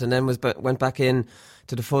start and then went back in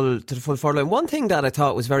to the full forward line. One thing that I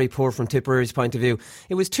thought was very poor from Tipperary's point of view,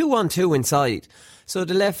 it was 2-on-2 inside. So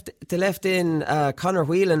they left in Conor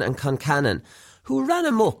Whelan and Concannon, who ran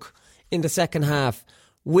amok in the second half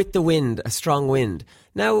with the wind, a strong wind.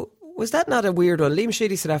 Now, was that not a weird one? Liam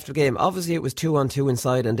Sheedy said after the game, obviously it was 2-on-2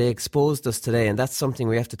 inside and they exposed us today, and that's something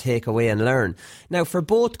we have to take away and learn. Now, for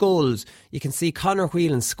both goals, you can see Conor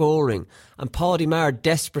Whelan scoring and Paddy Marr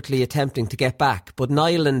desperately attempting to get back, but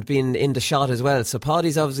Nyland being in the shot as well. So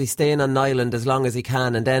Paddy's obviously staying on Nyland as long as he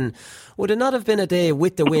can, and then would it not have been a day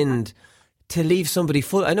with the wind to leave somebody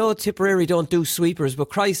full? I know Tipperary don't do sweepers, but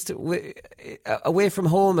Christ, away from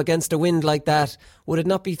home against a wind like that, would it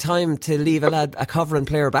not be time to leave a covering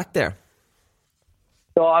player back there?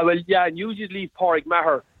 So and usually leave Pádraig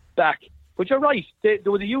Maher back. But you're right, there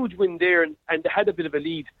was a huge wind there and they had a bit of a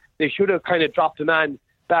lead. They should have kind of dropped a man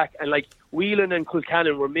back, and like Whelan and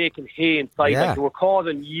Kilcannon were making hay inside, like they were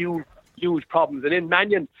causing huge problems. And then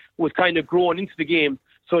Mannion was kind of growing into the game.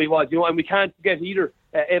 So he was, and we can't forget either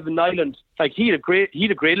Evan Nyland. Like he had a great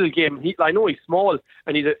little game. I know he's small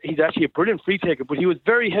and he's actually a brilliant free taker, but he was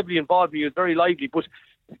very heavily involved. He was very lively. But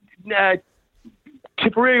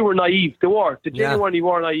Tipperary were naive. They were. They genuinely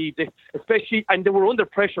were naive. And they were under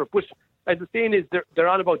pressure. But as the saying is, they're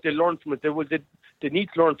on about they learned from it. They need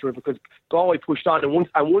to learn from it because Galway pushed on, and once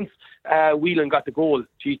Whelan got the goal,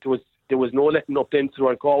 there was no letting up then.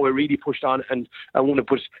 So Galway really pushed on and won it.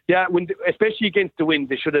 But especially against the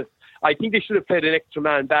wind, I think they should have played an extra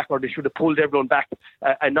man back, or they should have pulled everyone back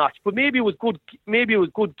a notch. But maybe it was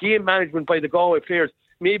good game management by the Galway players.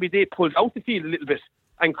 Maybe they pulled out the field a little bit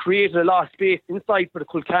and created a lot of space inside for the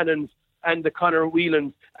Kilcannons and the Conor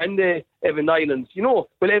Whelans and the Evan Nylands. Well,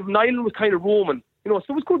 Evan Nyland was kind of roaming. So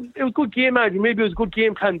it was good. It was good game management. Maybe it was a good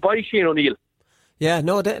game plan by Shane O'Neill. Yeah,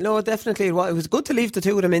 no, definitely. It was good to leave the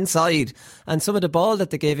two of them inside, and some of the ball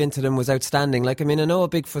that they gave into them was outstanding. I know a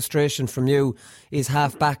big frustration from you is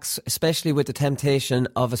half-backs, especially with the temptation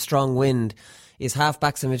of a strong wind, is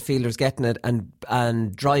half-backs and midfielders getting it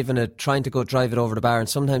and driving it, trying to go drive it over the bar, and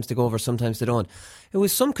sometimes they go over, sometimes they don't. It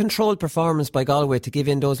was some controlled performance by Galway to give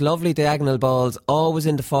in those lovely diagonal balls, always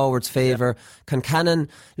in the forwards' favour. Concannon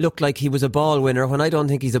looked like he was a ball winner when I don't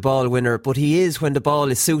think he's a ball winner, but he is when the ball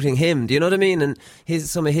is suiting him. Do you know what I mean? And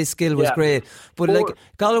some of his skill was great. But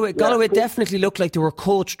Galway definitely looked like they were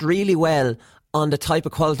coached really well on the type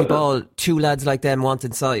of quality ball two lads like them want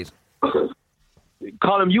inside.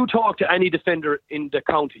 Colm, you talk to any defender in the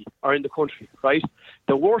county or in the country, right?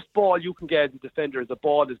 The worst ball you can get as a defender is a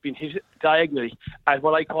ball that's been hit diagonally at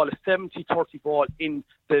what I call a 70-30 ball in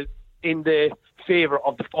the favour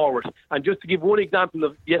of the forward. And just to give one example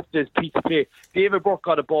of yesterday's piece of play, David Burke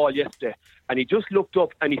got a ball yesterday and he just looked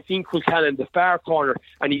up and he seen Kilcannon in the far corner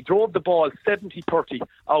and he drove the ball 70-30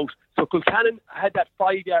 out. So Kilcannon had that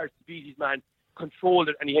 5 yards to beat his man, controlled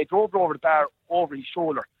it, and he had drove it over the bar over his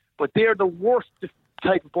shoulder. But they're the worst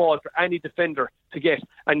type of ball for any defender to get.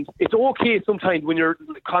 And it's okay sometimes when you're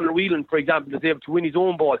Conor Whelan, for example, is able to win his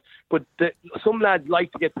own ball. But some lads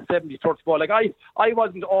like to get the 70-30 ball. Like I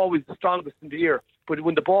wasn't always the strongest in the air, but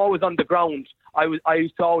when the ball was on the ground, I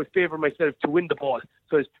used to always favour myself to win the ball.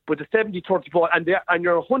 But the 70-30 ball, and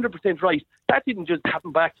you're 100% right, that didn't just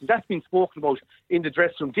happen by accident. That's been spoken about in the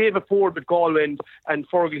dressing room. David Ford with Galway and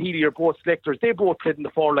Fergal Healy are both selectors. They both played in the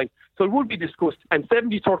forward line. So it would be discussed. And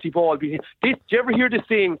 70-30 ball. Do you ever hear this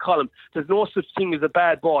saying, Colm, there's no such thing as a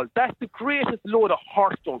bad ball? That's the greatest load of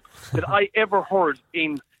heartstone that I ever heard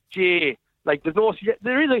in GAA. Like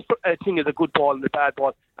there is a thing as a good ball and a bad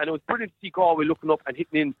ball, and it was brilliant to see Galway looking up and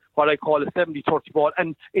hitting in what I call a 70-30 ball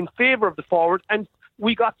and in favour of the forward, and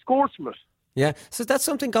we got scores from it. Yeah, so that's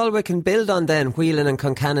something Galway can build on then, Whelan and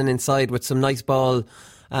Concannon inside with some nice ball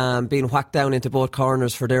being whacked down into both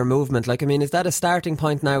corners for their movement. Is that a starting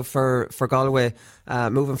point now for Galway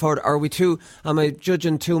moving forward? Am I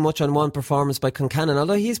judging too much on one performance by Concannon?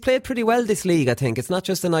 Although he's played pretty well this league, I think. It's not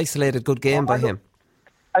just an isolated good game by him.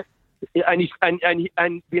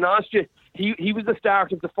 And being honest with you, he was the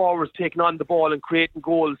start of the forwards taking on the ball and creating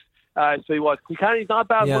goals. So he was. He's not a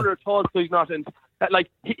bad runner at all, so he's not. And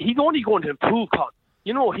he's only going to improve, Con.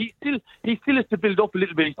 He still has to build up a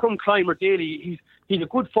little bit. He's some climber daily. He's a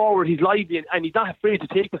good forward. He's lively and he's not afraid to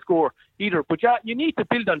take a score either. But you need to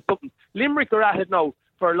build on something. Limerick are at it now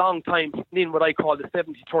for a long time, hitting in what I call the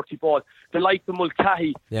 70-30 ball. The likes of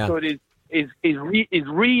Mulcahy. Yeah. So it is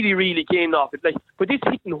really, really gaining off it. Like, but this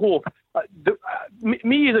hit and hope,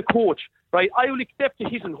 me as a coach, right, I will accept a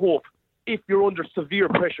hit and hope if you're under severe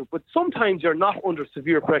pressure, but sometimes you're not under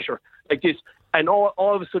severe pressure like this, and all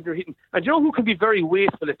of a sudden you're hitting. And you know who can be very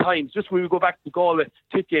wasteful at times, just when we go back to the Galway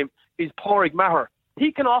Tip game, is Pádraig Maher.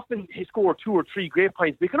 He can often score 2 or 3 great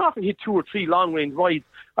points, but he can often hit 2 or 3 long-range wides.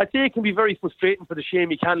 I'd say it can be very frustrating for the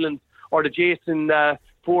Shamie Canlans or the Jason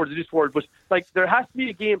Fords of this world, but like there has to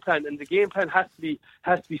be a game plan, and the game plan has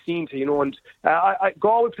to be seen to, you know. And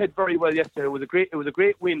Galway played very well yesterday. It was a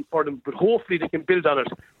great win for them, but hopefully they can build on it.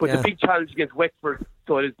 But the big challenge against Wexford,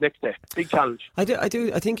 so it is next day. Big challenge. I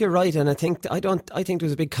think you're right, and I think there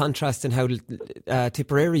was a big contrast in how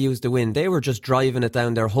Tipperary used the win. They were just driving it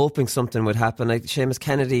down there, hoping something would happen. Like Seamus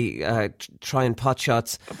Kennedy trying pot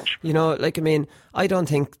shots. You know, like, I mean, I don't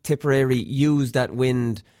think Tipperary used that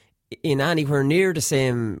wind in anywhere near the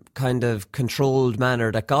same kind of controlled manner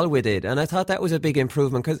that Galway did, and I thought that was a big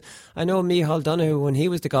improvement, because I know Micheál Donoghue, when he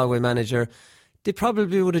was the Galway manager, they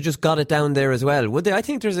probably would have just got it down there as well, would they? I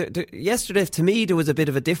think yesterday, to me, there was a bit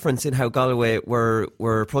of a difference in how Galway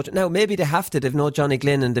were approaching. Now, maybe they have to. They've no Johnny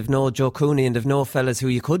Glynn, and they've no Joe Cooney, and they've no fellas who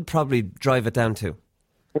you could probably drive it down to.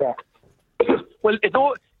 Yeah. Well,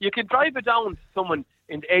 you can drive it down to someone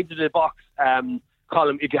in the edge of the box,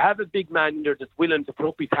 column. If you have a big man there that's willing to put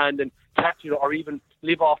up his hand and catch it, or even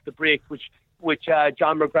live off the break, which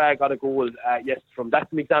John McGrath got a goal from. That's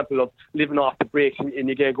an example of living off the break and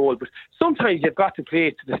you get a goal. But sometimes you've got to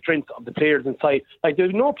play to the strength of the players inside. Like,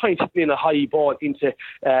 there's no point hitting a high ball into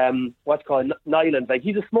what's called Nyland. Like,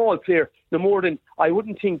 he's a small player. No more than, I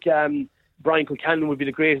wouldn't think Brian Kilcannon would be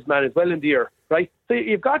the greatest man as well in the air, right? So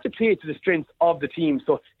you've got to play to the strength of the team.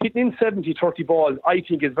 So hitting in 70-30 balls, I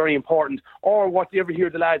think, is very important. Or what you ever hear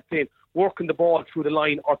the lads saying, working the ball through the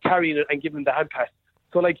line or carrying it and giving the hand pass.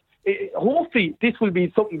 So, like, hopefully this will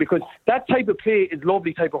be something, because that type of play is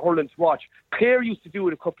lovely type of hurling to watch. Clare used to do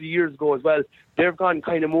it a couple of years ago as well. They've gone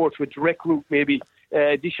kind of more to a direct route maybe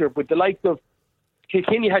this year. But the likes of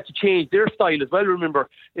Kilkenny had to change their style as well, remember,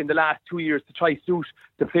 in the last 2 years to try suit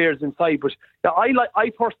the players inside. But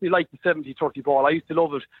I personally like the 70-30 ball. I used to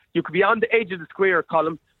love it. You could be on the edge of the square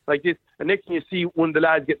column like this, and next thing you see one of the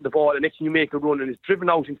lads getting the ball, and next thing you make a run, and it's driven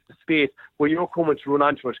out into the space where you're coming to run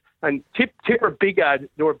onto it. And Tipper big ad,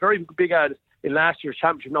 they were very big ad in last year's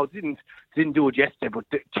championship. Now, didn't do it yesterday, but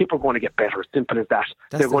Tipper are going to get better. Simple as that.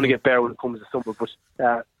 They're going to get better when it comes to summer.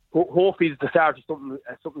 But hopefully it's the start of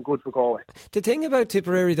something good for Galway. The thing about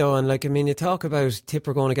Tipperary, though, and like, I mean, you talk about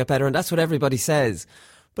Tipper going to get better, and that's what everybody says.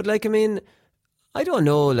 But like, I mean, I don't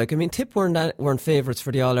know. Like, I mean, Tip weren't favourites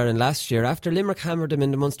for the All-Ireland last year. After Limerick hammered them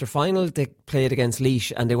in the Munster final, they played against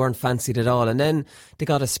Laois and they weren't fancied at all. And then they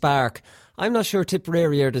got a spark. I'm not sure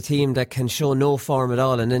Tipperary are the team that can show no form at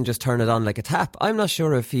all and then just turn it on like a tap. I'm not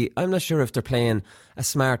sure if they're playing a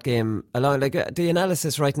smart game along. Like, the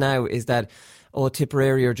analysis right now is that,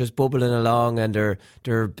 Tipperary are just bubbling along and they're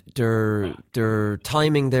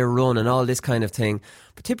timing their run and all this kind of thing.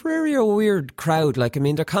 But Tipperary are a weird crowd. Like, I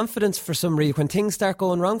mean, their confidence, for some reason, when things start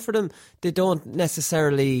going wrong for them, they don't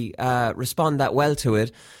necessarily respond that well to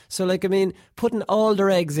it. So, like, I mean, putting all their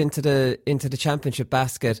eggs into the championship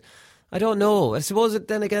basket, I don't know. I suppose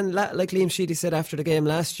then again, like Liam Sheedy said after the game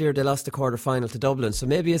last year, they lost the quarter final to Dublin. So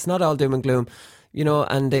maybe it's not all doom and gloom, you know,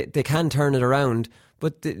 and they can turn it around.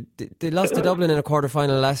 But they lost to Dublin in a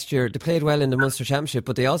quarter-final last year. They played well in the Munster Championship,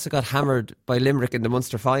 but they also got hammered by Limerick in the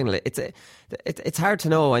Munster final. It's hard to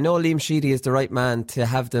know. I know Liam Sheedy is the right man to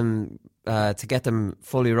have them, to get them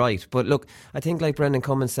fully right. But look, I think like Brendan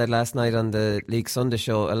Cummins said last night on the League Sunday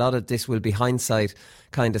show, a lot of this will be hindsight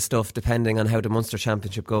kind of stuff, depending on how the Munster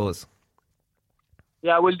Championship goes.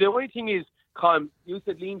 Yeah, well, the only thing is, Colin, you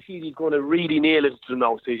said Liam Sheedy's going to really nail it to them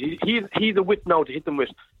now. So he's a whip now to hit them with.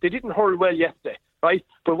 They didn't hurl well yesterday, right?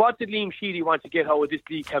 But what did Liam Sheedy want to get out of this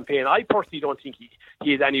league campaign? I personally don't think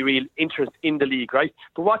he has any real interest in the league, right?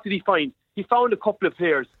 But what did he find? He found a couple of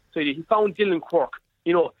players. So he found Dylan Quirk.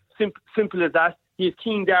 You know, simple as that. He has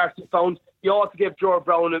Keane Darcy found. He also gave Joe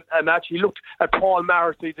Brown a match. He looked at Paul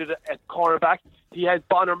Maher, so he did it at cornerback. He has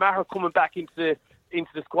Bonner Maher coming back into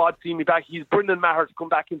the squad, see me back. He's Brendan Maher to come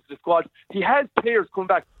back into the squad. He has players come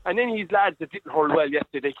back, and then he's lads that didn't hurl well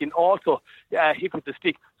yesterday. They can also hit with the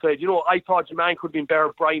stick. So, you know, I thought your man could have been better.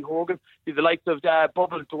 Brian Hogan, he's the likes of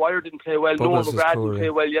Bubbles Dwyer didn't play well. Noel McGrath didn't play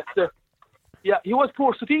well yesterday. Yeah, he was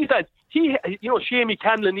poor. So these lads, Shamie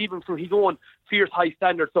Canlon, even for his own fierce high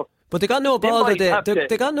standards. So, but they got no ball.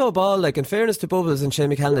 They got no ball. Like, in fairness to Bubbles and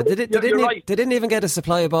Shamie Canlon, they didn't even get a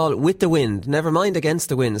supply of ball with the wind. Never mind against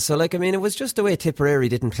the wind. So, like, I mean, it was just the way Tipperary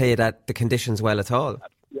didn't play the conditions well at all.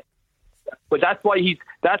 But that's why he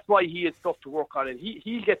has stuff to work on, and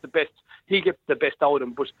he'll get the best out of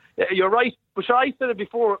him. But you're right. But sure, I said it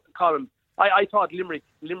before, Colin. I thought Limerick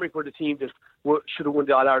were the team that should have won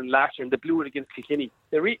the All Ireland last year, and they blew it against Kilkenny.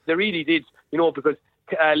 They really did, because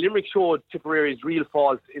Limerick showed Tipperary's real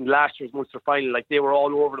faults in last year's Munster final. Like, they were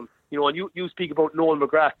all over them. And you speak about Noel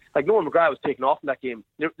McGrath. Like, Noel McGrath was taken off in that game.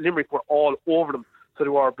 Limerick were all over them, so they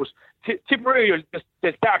were. But Tipperary,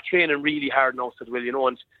 they'll start training really hard now, so they will,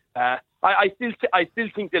 and I still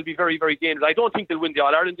think they'll be very, very dangerous. I don't think they'll win the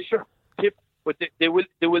All Ireland this year, but they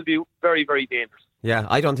will be very, very dangerous. Yeah,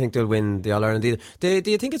 I don't think they'll win the All Ireland either.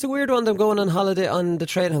 Do you think it's a weird one, them going on holiday on the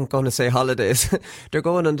train? I'm going to say holidays. They're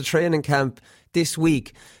going on the training camp this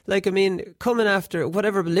week. Like, I mean, coming after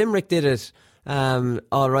whatever, Limerick did it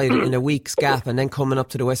all right in a week's gap, and then coming up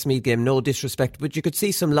to the Westmeath game, no disrespect, but you could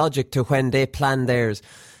see some logic to when they planned theirs.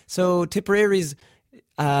 So Tipperary's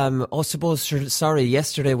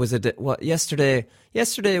yesterday was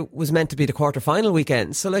yesterday was meant to be the quarter-final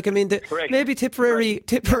weekend. So, like, I mean, maybe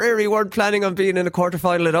Tipperary weren't planning on being in a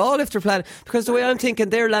quarter-final at all if they're planning, because the way I'm thinking,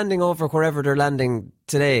 they're landing over wherever they're landing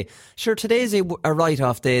today. Sure, today's a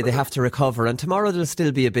write-off day, they have to recover, and tomorrow they'll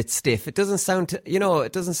still be a bit stiff. It doesn't sound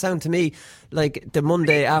to me like the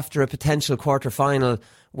Monday after a potential quarter-final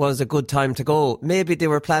was a good time to go. Maybe they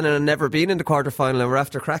were planning on never being in the quarter-final and we're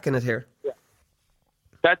after cracking it here. Yeah.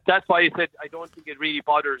 That's why I said I don't think it really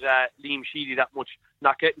bothers Liam Sheedy that much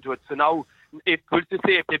not getting to it. So now, if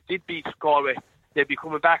they did beat Galway, they'd be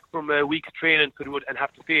coming back from a week's training, so they would, and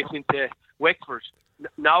have to face into Wexford.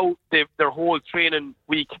 Now their whole training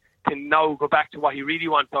week can now go back to what he really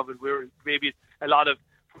wants of it, where maybe a lot of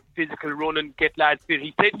physical running, get lads fit.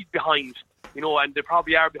 He said he's behind, and they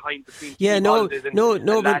probably are behind between. Yeah, but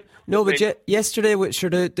yesterday,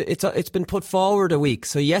 it's been put forward a week.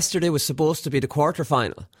 So yesterday was supposed to be the quarter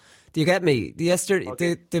final. Do you get me?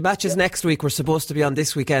 The matches next week were supposed to be on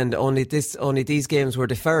this weekend. Only these games were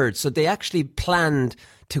deferred. So they actually planned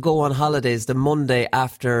to go on holidays the Monday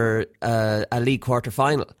after a league quarter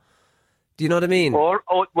final. Do you know what I mean?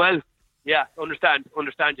 Understand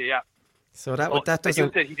you. Yeah. So that doesn't. As you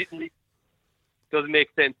said, he didn't. Doesn't make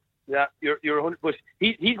sense. Yeah, you're 100%. But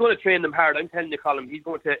he's going to train them hard. I'm telling you, Colin. He's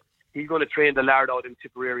going to train the lard out in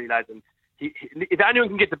Tipperary, lads. And if anyone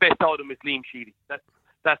can get the best out of him, it's Liam Sheedy. That's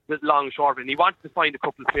the long and short of it. And he wants to find a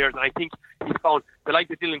couple of players, and I think he's found the likes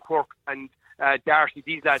of Dylan Quirk and Darcy.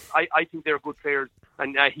 These lads, I think they're good players,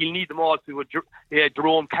 and he'll need them all to.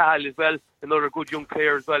 Jerome Cahill as well, another good young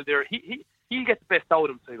player as well. There, he'll get the best out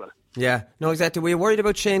of him, so he will. Yeah, no, exactly. We were worried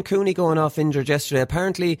about Shane Cooney going off injured yesterday.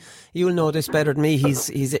 Apparently, you'll know this better than me.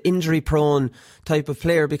 He's an injury-prone type of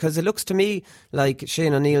player, because it looks to me like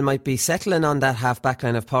Shane O'Neill might be settling on that half-back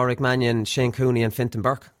line of Pádraig Mannion, Shane Cooney and Fintan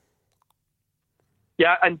Burke.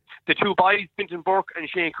 Yeah, and the two boys, Fintan Burke and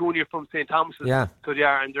Shane Cooney, are from St. Thomas's. Yeah. So they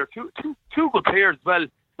are, and they're two good players as well.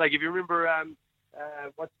 Like, if you remember,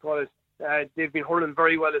 they've been hurling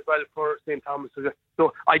very well as well for St. Thomas.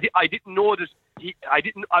 So I didn't know that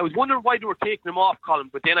I was wondering why they were taking him off, Colin,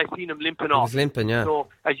 but then I seen him limping off. He was limping, yeah. So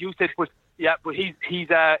as you said, but he's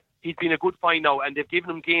been a good find now, and they've given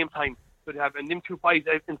him game time. So they have, and them two boys,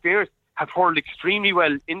 in fairness, have hurled extremely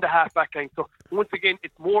well in the half back line. So once again,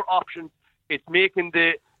 it's more options. It's making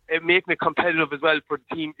it competitive as well for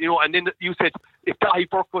the team, And then you said if Dahi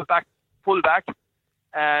Burke goes back full back,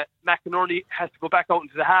 McInerney has to go back out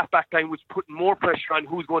into the half-back line, which is putting more pressure on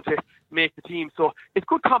who's going to make the team. So it's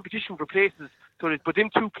good competition for places. But them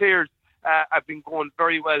two players have been going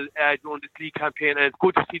very well during this league campaign, and it's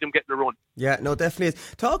good to see them getting a run. Yeah, no, definitely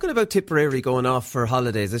is. Talking about Tipperary going off for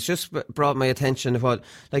holidays, it's just brought my attention to what,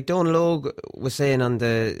 like, Donal Logue was saying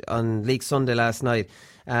on League Sunday last night.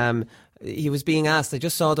 He was being asked, I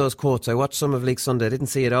just saw those quotes, I watched some of League Sunday, I didn't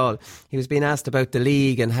see it all. He was being asked about the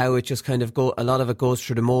league and how it just kind of a lot of it goes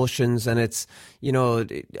through the motions, and it's,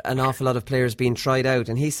 an awful lot of players being tried out.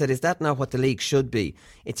 And he said, is that not what the league should be?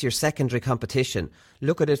 It's your secondary competition.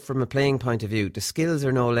 Look at it from a playing point of view. The skills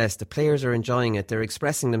are no less, the players are enjoying it, they're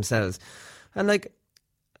expressing themselves. And like,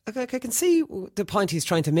 I can see the point he's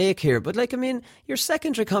trying to make here, but like, I mean, your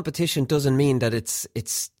secondary competition doesn't mean that it's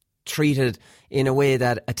treated in a way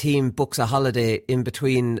that a team books a holiday in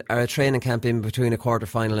between, or a training camp in between a quarter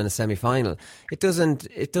final and a semi final. It doesn't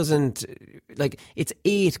like, it's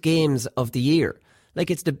 8 games of the year.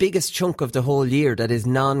 Like, it's the biggest chunk of the whole year that is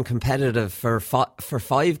non-competitive for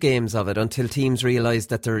 5 games of it, until teams realise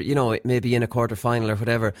that they're, maybe in a quarter final or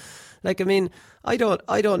whatever. Like, I mean, I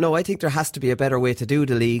don't know. I think there has to be a better way to do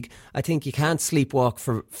the league. I think you can't sleepwalk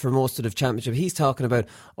for most of the championship. He's talking about,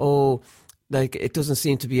 Like, it doesn't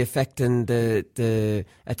seem to be affecting the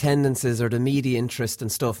attendances or the media interest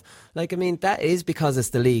and stuff. Like, I mean, that is because it's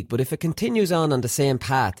the league. But if it continues on the same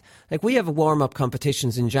path, like, we have warm-up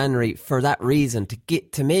competitions in January for that reason,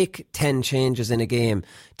 to make 10 changes in a game,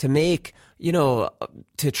 to make, you know,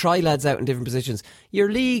 to try lads out in different positions.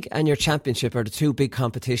 Your league and your championship are the two big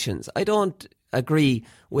competitions. I don't agree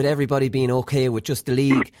with everybody being okay with just the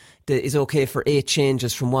league that is okay for 8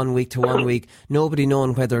 changes from 1 week to 1 week, nobody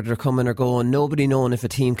knowing whether they're coming or going, nobody knowing if a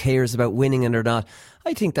team cares about winning it or not.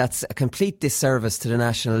 I think that's a complete disservice to the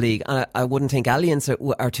National League, and I wouldn't think Allianz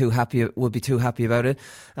would be too happy about it.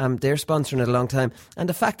 They're sponsoring it a long time, and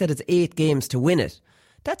the fact that it's 8 games to win it,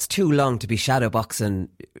 that's too long to be shadowboxing,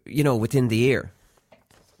 you know, within the year.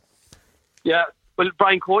 Yeah, well,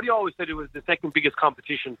 Brian Cody always said it was the second biggest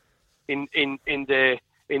competition in the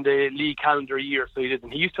league calendar year, so he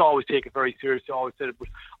didn't. He used to always take it very seriously, always said it. But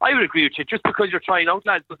I would agree with you. Just because you're trying out,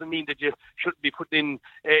 lads, doesn't mean that you shouldn't be putting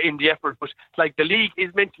in the effort. But like, the league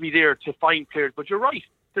is meant to be there to find players. But you're right.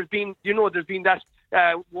 There's been that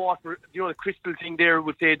water, the crystal thing there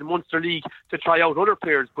would say the Munster League to try out other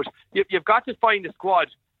players. But you've got to find a squad.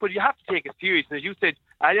 But you have to take it serious. And as you said,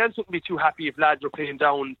 Allianz wouldn't be too happy if lads were playing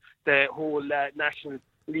down the whole National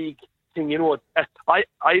League thing. You know, I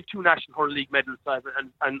have 2 National Hurling League medals,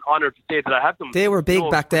 and I'm honoured to say that I have them. They were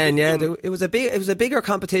big back then, yeah. It was a bigger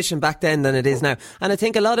competition back then than it is now. And I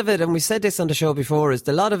think a lot of it, and we said this on the show before, is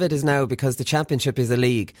a lot of it is now because the Championship is a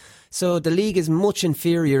league. So the league is much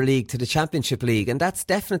inferior league to the Championship League, and that's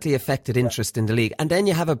definitely affected interest in the league. And then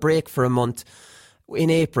you have a break for a month in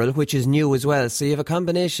April, which is new as well. So you have a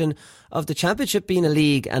combination of the Championship being a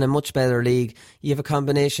league and a much better league. You have a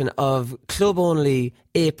combination of club-only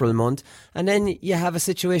April month. And then you have a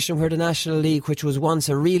situation where the National League, which was once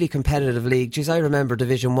a really competitive league, geez, I remember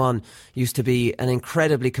Division 1 used to be an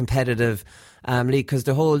incredibly competitive league, because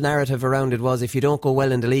the whole narrative around it was, if you don't go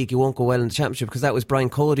well in the league, you won't go well in the Championship, because that was Brian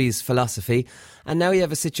Cody's philosophy. And now you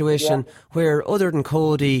have a situation where, other than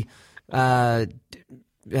Cody,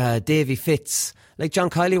 Davy Fitz, like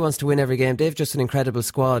John Kiley wants to win every game. They've just an incredible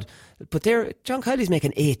squad, but John Kiley's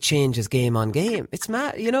making 8 changes game on game. It's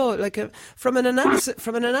mad, you know. Like, from an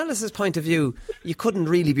analysis point of view, you couldn't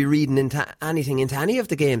really be reading into any of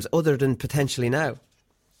the games other than potentially now.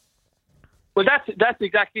 Well, that's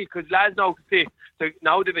exactly, because lads now can say, so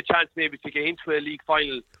now they have a chance maybe to get into a league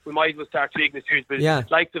final. We might as well start taking it serious. But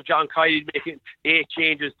likes of John Kiley making 8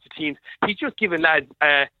 changes to teams, he's just giving lads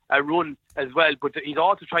a run as well. But he's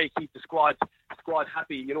also trying to keep the squad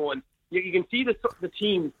happy, you know. And you can see the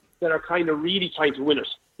teams that are kind of really trying to win it,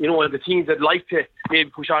 you know, and the teams that like to maybe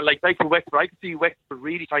push on, like Wexford. I can see Wexford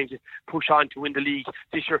really trying to push on to win the league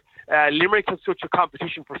this year. Limerick has such a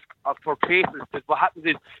competition for places that what happens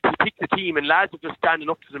is you pick the team and lads are just standing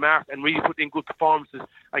up to the mark and really putting in good performances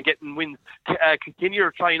and getting wins.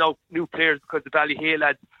 Continue trying out new players, because the Ballyhale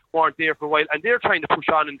lads weren't there for a while, and they're trying to push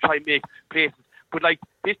on and try and make places. But like,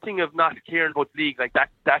 this thing of not caring about the league, like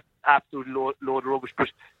that's absolute load of rubbish. But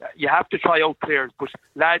you have to try out players. But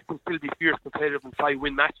lads can still be fierce competitive and try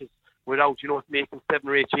win matches without, you know, making 7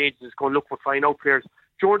 or 8 changes. It's going to look for trying out players.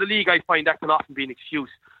 During the league, I find that can often be an excuse.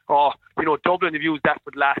 You know, Dublin have used that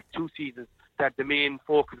for the last 2 seasons, that the main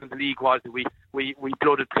focus of the league was that we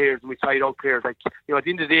blooded players and we tried out players. Like, you know, at the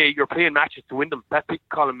end of the day, you're playing matches to win them. That's it,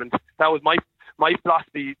 Colin. And that was my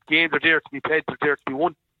philosophy. Games are there to be played, they're there to be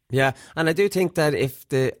won. Yeah, and I do think that if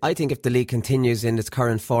the league continues in its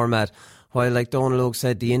current format, while, like Donal Logue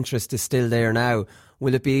said, the interest is still there now,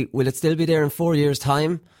 will it still be there in 4 years'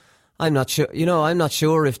 time? I'm not sure. You know, I'm not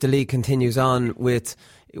sure if the league continues on with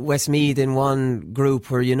Westmeath in one group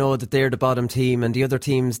where you know that they're the bottom team, and the other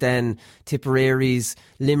teams then, Tipperary's,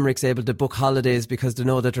 Limerick's able to book holidays because they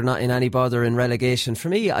know that they're not in any bother in relegation. For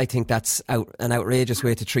me, I think that's an outrageous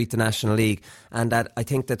way to treat the National League, and that I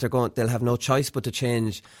think that they'll have no choice but to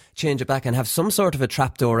change it back and have some sort of a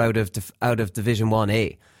trapdoor out of Division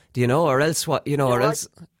 1A. Do you know, or else what? You know, or else.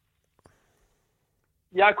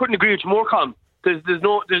 Yeah, I couldn't agree with you more, Colm. There's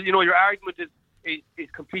you know, your argument is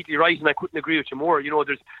completely right, and I couldn't agree with you more. You know,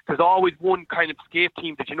 there's always one kind of escape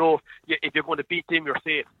team that, you know, if you're going to beat them, you're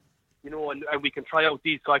safe. You know, and we can try out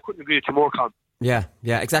these. So I couldn't agree with you more, Colm. Yeah,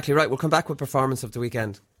 exactly right. We'll come back with performance of the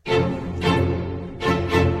weekend. A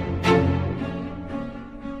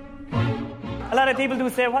lot of people do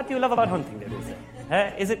say, what do you love about hunting? They do say.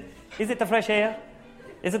 Is it the fresh air?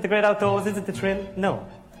 Is it the great outdoors? Is it the thrill? No.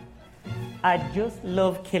 I just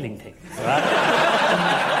love killing things. Right?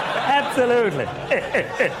 Absolutely.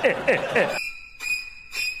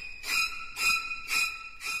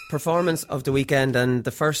 performance of the weekend, and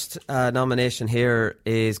the first nomination here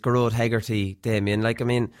is Gearóid Hegarty,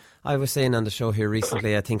 Damien. I was saying on the show here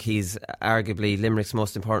recently, I think he's arguably Limerick's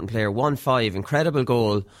most important player. 1-5, incredible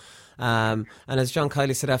goal. And as John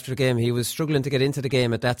Kiley said after the game, he was struggling to get into the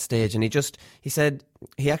game at that stage, and he said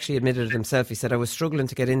he actually admitted it himself. He said, I was struggling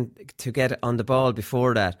to get on the ball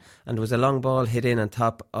before that, and there was a long ball hit in on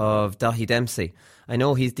top of Daithí Dempsey. I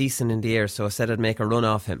know he's decent in the air, so I said I'd make a run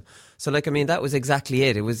off him. So that was exactly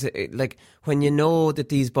it. It was like when you know that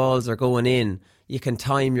these balls are going in, you can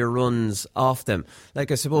time your runs off them. Like,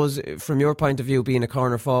 I suppose from your point of view, being a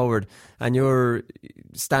corner forward and you're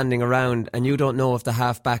standing around and you don't know if the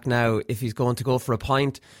half back now, if he's going to go for a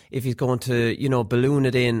point, if he's going to, balloon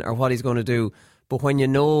it in, or what he's going to do. But when you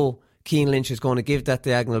know Cian Lynch is going to give that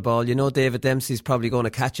diagonal ball, you know David Dempsey's probably going to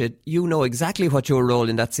catch it, you know exactly what your role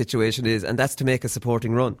in that situation is, and that's to make a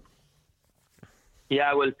supporting run.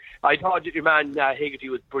 Yeah, well, I thought your man Hegarty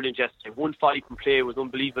was brilliant yesterday. 1-5 from play was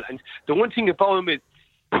unbelievable. And the one thing about him is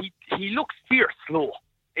he looks fierce slow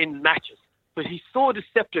in matches, but he's so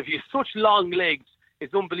deceptive. He has such long legs.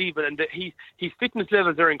 It's unbelievable. And his fitness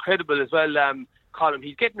levels are incredible as well, Colin.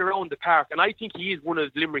 He's getting around the park, and I think he is one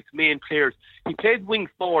of Limerick's main players. He plays wing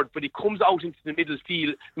forward, but he comes out into the middle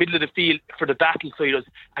of the field for the battle siders,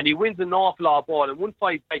 and he wins an awful lot of ball. And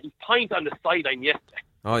 1-5, his point on the sideline yesterday.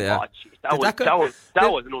 Oh yeah, that was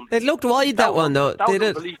an it looked wide, that one though. Did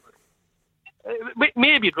it?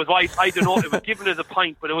 Maybe it was wide. I don't know. It was given as a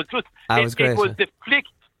point, but it was just. That was great. It was the flick.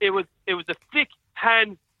 It was the flick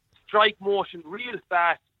hand strike motion, real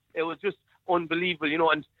fast. It was just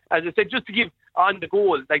unbelievable, And as I said, just to give on the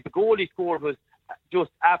goal, like the goal he scored was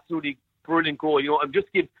just absolutely brilliant goal. I'm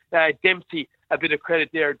just give Dempsey a bit of credit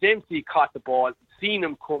there. Dempsey caught the ball, seen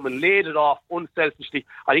him come and laid it off unselfishly.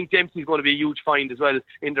 I think Dempsey's going to be a huge find as well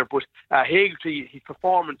in there. But Hegarty, his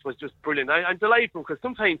performance was just brilliant. I'm delighted because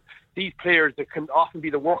sometimes these players that can often be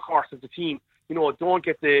the workhorse of the team, don't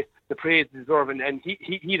get the praise they deserve. And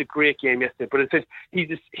he had a great game yesterday. But it says he's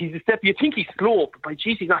a step. You think he's slow, but by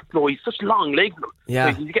jeez, he's not slow. He's such long legs. Yeah,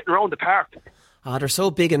 like he's getting around the park. They're so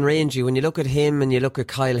big and rangy. When you look at him and you look at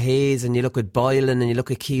Kyle Hayes and you look at Boylan and you look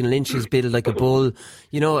at Cian Lynch, who's built like a bull.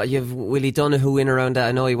 You've Willie Donoghue in around that.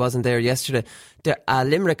 I know he wasn't there yesterday.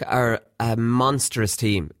 Limerick are a monstrous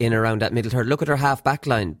team in around that middle third. Look at their half back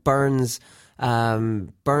line. Burns,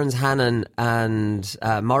 Hannon and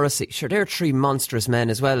Morrissey. Sure, they're three monstrous men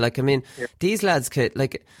as well. These lads could,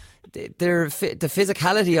 they're the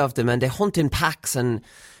physicality of them, and they hunt in packs. And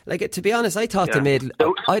to be honest, I thought they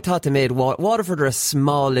made Waterford are a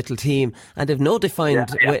small little team, and they've no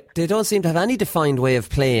defined way, they don't seem to have any defined way of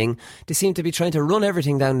playing. They seem to be trying to run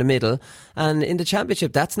everything down the middle, and in the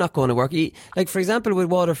Championship that's not going to work. For example, with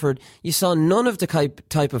Waterford, you saw none of the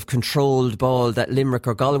type of controlled ball that Limerick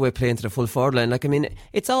or Galway play into the full forward line.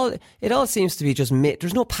 It all seems to be just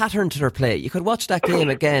there's no pattern to their play. You could watch that game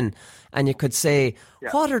again and you could say,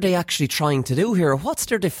 what are they actually trying to do here? What's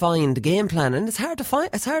their defined game plan? And it's hard to find.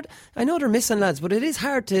 It's hard. I know they're missing lads, but it is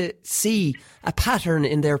hard to see a pattern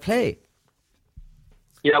in their play.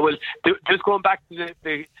 Yeah, well, just going back to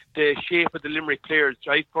the shape of the Limerick players,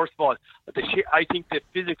 right? First of all, I think the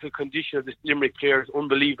physical condition of the Limerick players is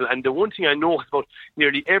unbelievable. And the one thing I know about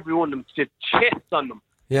nearly every one of them, the chest on them,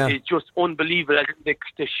 is just unbelievable.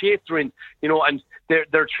 The shape they're in, and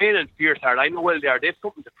they're training fierce hard. I know well they are. They have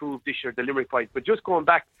something to prove this year, the Limerick boys. But just going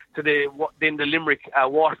back to the Limerick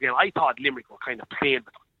Water game, I thought Limerick were kind of playing with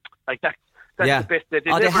them. Like that's the best.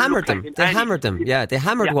 They hammered them. They hammered them. Yeah, they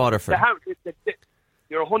hammered Waterford.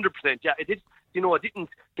 You're 100%. Yeah, it did. It didn't.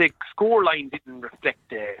 The score line didn't reflect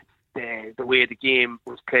the way the game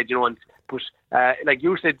was played. But like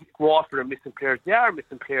you said, Waterford are missing players. They are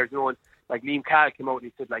missing players. And like Liam Cahill came out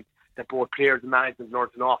and he said that both players and management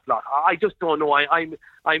learned an awful lot. I just don't know. I'm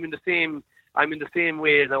in the same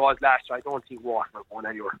way as I was last year. I don't think Waterford are going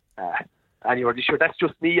anywhere this year. That's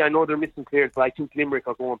just me. I know they're missing players, but I think Limerick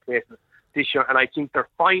are going places this year, and I think they're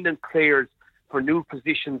finding players for new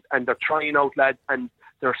positions, and they're trying out lads, and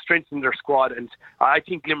they're strengthening their squad. And I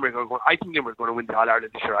think Limerick are going to win the All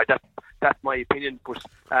Ireland this year. That's my opinion. But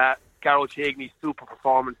Gearóid Hegarty's super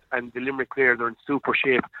performance, and the Limerick players are in super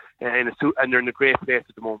shape, and they're in a great place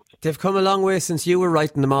at the moment. They've come a long way since you were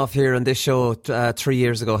writing them off here on this show 3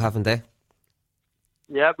 years ago, haven't they?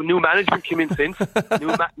 Yeah, but new management came in since.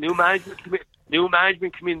 new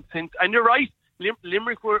management came in since, and you're right.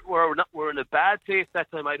 Limerick were in a bad place that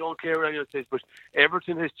time. I don't care what anyone says, but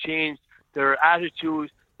everything has changed. Their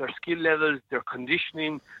attitudes, their skill levels, their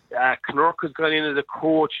conditioning. Knurk has gone in as a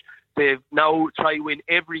coach. They've now tried to win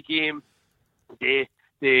every game. They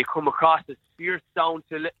come across as fierce down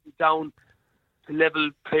to level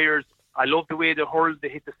players. I love the way they hurled. They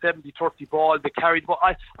hit the 70-30 ball. They carried the ball.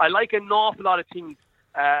 I like an awful lot of things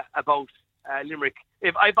about Limerick.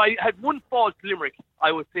 If I had one fault to Limerick,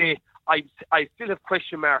 I would say I still have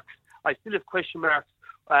question marks. I still have question marks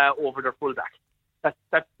over their fullback.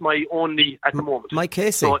 That's my only at the moment. Mike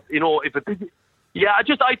Casey. So,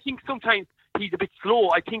 I think sometimes he's a bit slow.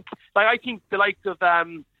 I think the likes of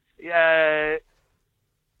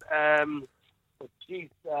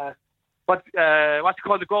what's it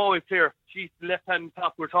called, the Galway player? She's the left hand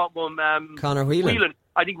top. We're talking about Conor Whelan.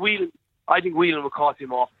 I think Whelan would cause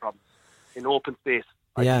him off problems in open space.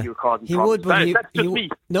 I think he would, but that's just me.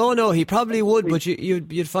 No, he probably would, but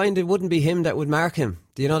you'd find it wouldn't be him that would mark him.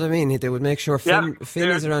 Do you know what I mean? They would make sure Finn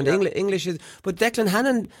is around. English is, but Declan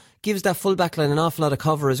Hannon gives that full back line an awful lot of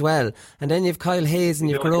cover as well. And then you've Kyle Hayes and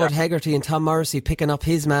you've Gerard Hegarty and Tom Morrissey picking up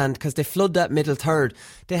his man because they flood that middle third.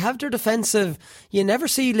 They have their defensive. You never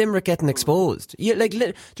see Limerick getting exposed.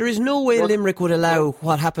 There is no way Limerick would allow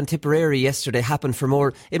what happened Tipperary yesterday happen for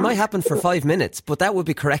more. It might happen for 5 minutes, but that would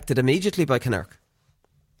be corrected immediately by Connacht.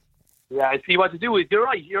 Yeah, I see what to do is you're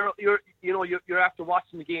right. You're after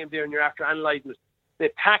watching the game there and you're after analysing it. They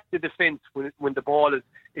pack the defence when the ball is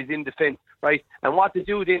in defence, right? And what they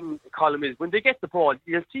do then, Colin, is when they get the ball,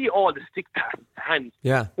 you'll see all the stick passes to hands.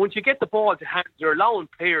 Yeah. Once you get the ball to hands, you're allowing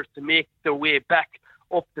players to make their way back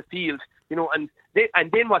up the field, and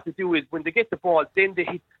then what they do is when they get the ball, then they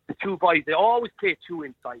hit the two boys. They always play two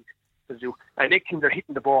inside. And next thing they're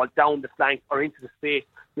hitting the ball down the flank or into the space,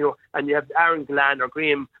 and you have Aaron Gillan or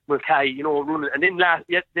Graham Mulcahy, running. And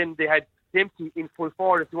then they had Dempsey in full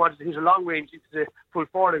forward if they wanted to hit a long range into the full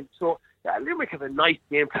forward. So Limerick have a nice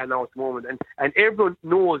game plan now at the moment, and everyone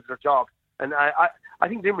knows their job. And I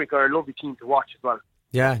think Limerick are a lovely team to watch as well.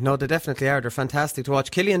 Yeah, no, they definitely are. They're fantastic to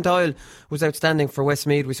watch. Killian Doyle was outstanding for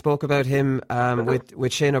Westmeath. We spoke about him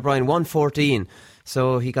with Shane O'Brien. 114.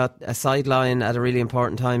 So he got a sideline at a really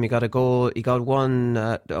important time. He got a goal. He got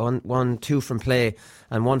 1-2 from play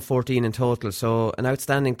and 114 in total. So an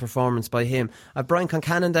outstanding performance by him. Brian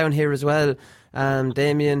Concannon down here as well.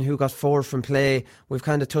 Damien, who got 4 from play. We've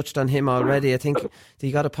kind of touched on him already. I think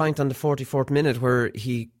he got a point on the 44th minute where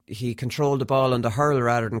he controlled the ball on the hurl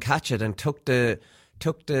rather than catch it and took the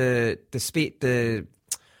sting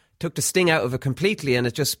out of it completely, and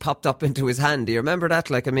it just popped up into his hand. Do you remember that?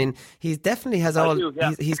 He definitely has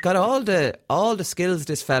he's got all the skills,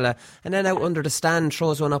 this fella. And then out under the stand,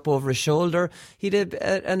 throws one up over his shoulder. He did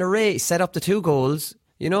an array, set up the 2 goals.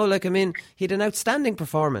 He had an outstanding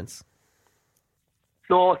performance.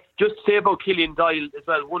 So just to say about Killian Doyle as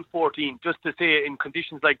well, 114. Just to say in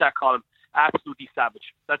conditions like that, Colin, absolutely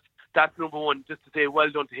savage. That's number one. Just to say well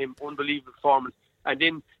done to him, unbelievable performance. And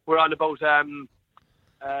then we're on about Brian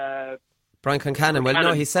Concannon. Well,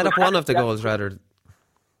 no, he set up one of the goals, rather.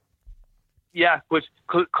 Yeah, but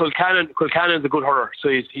Culcannon's a good hurler, so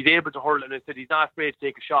he's able to hurl, and I said he's not afraid to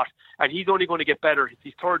take a shot, and he's only going to get better. It's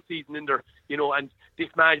his 3rd season in there, and this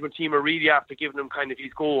management team are really after giving him kind of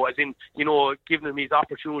his go, as in, giving him his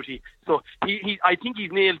opportunity. So I think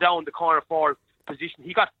he's nailed down the corner forward position.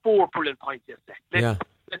 He got 4 brilliant points yesterday.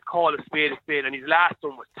 Let's call a spade, and his last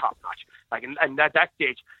one was top notch. And at that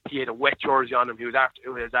stage, he had a wet jersey on him. He was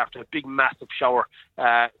after a big, massive shower.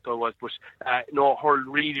 Hurled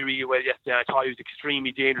really, really well yesterday. I thought he was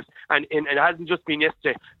extremely dangerous, and it hasn't just been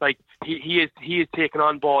yesterday. He is taking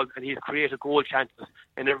on balls, and he has created goal chances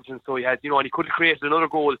and everything. So he has, and he could have created another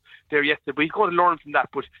goal there yesterday, but he's going to learn from that.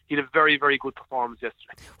 But he had a very, very good performance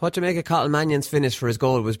yesterday. What to make of Cottle Mannion's finish for his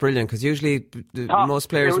goal was brilliant, because usually most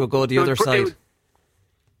players will go the other side.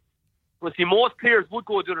 Well, see, most players would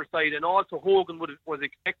go the other side, and also Hogan was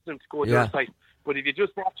expecting to go the other side. But if you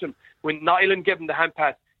just watch him, when Nyland gave him the hand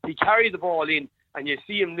pass, he carried the ball in, and you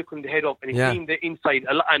see him looking the head up, and he's seen the inside,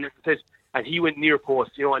 and he went near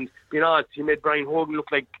post, and being honest, he made Brian Hogan look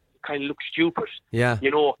stupid. Yeah.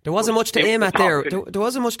 There wasn't much to aim at there. There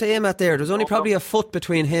wasn't much to aim at there. There was only probably a foot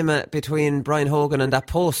between Brian Hogan and that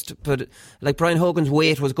post, but Brian Hogan's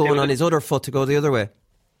weight was going on his other foot to go the other way.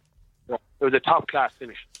 It was a top class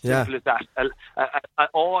finish. Simple as that.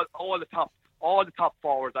 All the top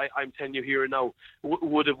forwards, I'm telling you here now,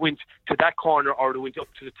 would have went to that corner or went up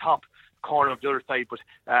to the top corner of the other side. But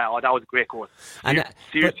that was a great goal.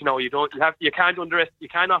 Seriously, you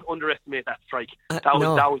cannot underestimate that strike. That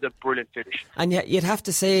was a brilliant finish. And yet you'd have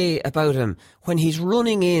to say about him, when he's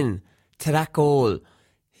running in to that goal,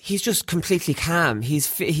 he's just completely calm.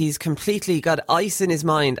 He's completely got ice in his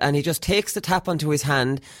mind, and he just takes the tap onto his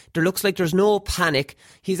hand. There looks like there's no panic.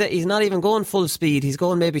 He's not even going full speed. He's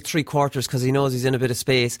going maybe 3/4 because he knows he's in a bit of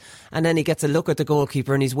space. And then he gets a look at the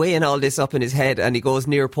goalkeeper, and he's weighing all this up in his head, and he goes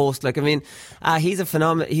near post. He's a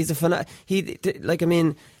phenomenon.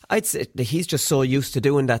 I'd say he's just so used to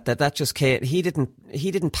doing that just can't. He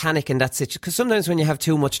didn't panic in that situation, because sometimes when you have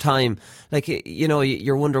too much time, like, you know,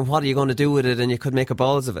 you're wondering what are you going to do with it, and you could make a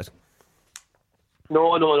balls of it.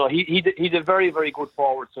 No. He's a very, very good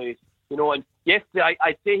forward. So, you know, and yesterday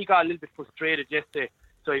I'd say he got a little bit frustrated yesterday.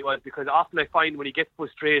 So he was, because often I find when he gets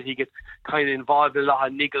frustrated, he gets kind of involved in a lot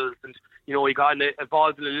of niggles, and you know, he got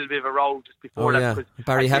involved in a little bit of a row just before that. Yeah,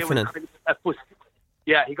 Barry Heffernan. It was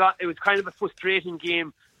kind of a frustrating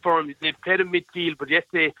game for him. They played him midfield, but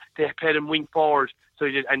yesterday they played him wing forward. So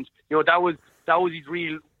he did, and you know, that was his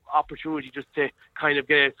real opportunity, just to kind of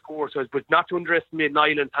get a score. So, but not to underestimate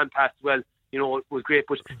Niall and Tampass as well. You know, it was great.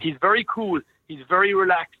 But he's very cool. He's very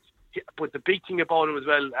relaxed. But the big thing about him as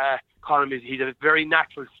well, Colin, is he's a very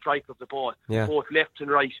natural striker of the ball, both left and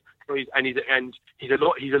right. So he's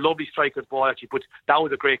a lovely striker of the ball, actually. But that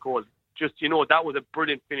was a great goal. Just, you know, that was a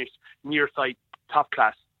brilliant finish, near side, top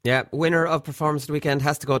class. Yeah, winner of performance of the weekend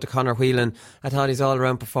has to go to Conor Whelan. I thought his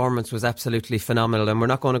all-round performance was absolutely phenomenal, and we're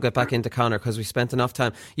not going to get back into Conor because we spent enough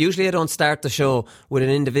time. Usually I don't start the show with an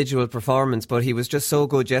individual performance, but he was just so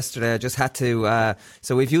good yesterday. I just had to...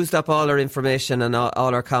 so we've used up all our information and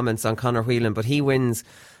all our comments on Conor Whelan, but he wins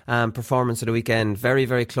performance of the weekend. Very,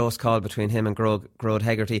 very close call between him and Grode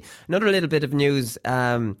Hegarty. Another little bit of news,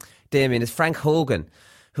 Damien, is Frank Hogan,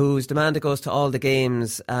 whose demand goes to all the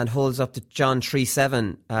games and holds up the John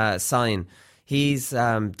 37 sign. He's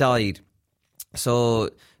died. So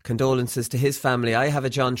condolences to his family. I have a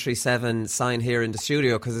John 37 sign here in the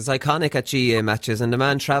studio because it's iconic at GAA matches, and the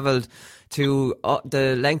man travelled to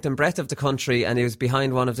the length and breadth of the country, and he was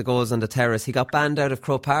behind one of the goals on the terrace. He got banned out of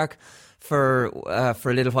Croke Park for a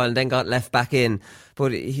little while and then got left back in.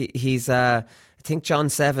 But he's... I think John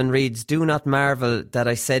 7 reads, "Do not marvel that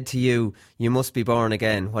I said to you, you must be born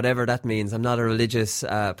again." Whatever that means. I'm not a religious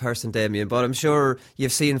person, Damien, but I'm sure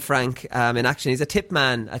you've seen Frank in action. He's a tip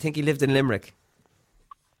man. I think he lived in Limerick.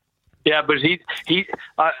 Yeah, but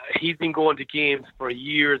he's been going to games for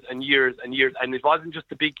years and years and years, and it wasn't just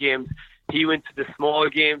the big games. He went to the small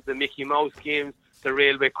games, the Mickey Mouse games, the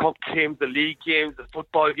Railway Cup games, the league games, the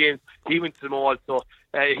football games. He went to them all. So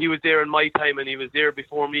he was there in my time, and he was there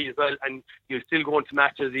before me as well, and he was still going to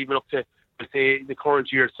matches even up to, say, the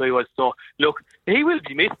current year. So he was. So look, he will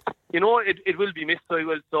be missed. You know, it will be missed. So he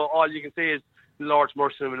will. So all you can say is, Lord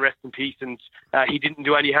mercy him and rest in peace. And he didn't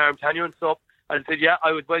do any harm to anyone. So I said, yeah,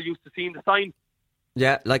 I was well used to seeing the sign.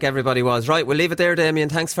 Yeah, like everybody was. Right, we'll leave it there, Damien.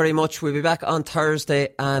 Thanks very much. We'll be back on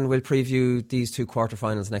Thursday and we'll preview these two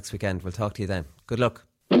quarterfinals next weekend. We'll talk to you then. Good luck.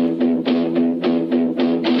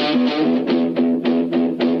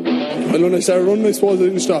 And when I started running, I suppose I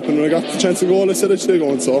didn't stop, and when I got the chance to go, I said I should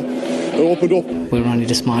go, so I opened up. We're only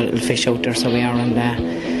the small little fish out there, so we are,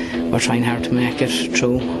 and we're trying hard to make it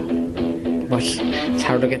through. But it's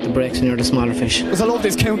hard to get the breaks when you're the smaller fish. Because I love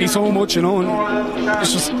this county so much, you know, and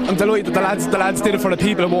it's just, I'm delighted that the lads did it for the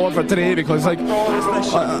people of Waterford today, because like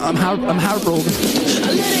I'm heartbroken.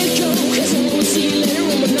 I let it go, 'cause I won't see you later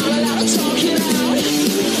when we're not allowed to talk it out.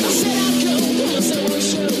 I said I'd go, when I said I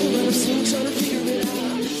was sure, but I'm still trying to figure it out.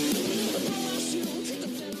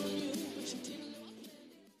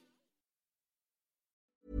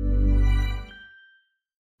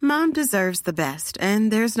 Mom deserves the best,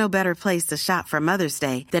 and there's no better place to shop for Mother's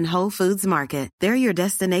Day than Whole Foods Market. They're your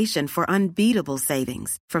destination for unbeatable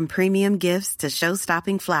savings, from premium gifts to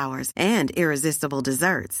show-stopping flowers and irresistible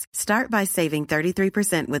desserts. Start by saving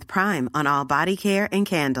 33% with Prime on all body care and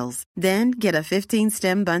candles. Then get a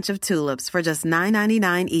 15-stem bunch of tulips for just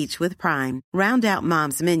 $9.99 each with Prime. Round out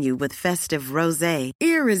Mom's menu with festive rosé,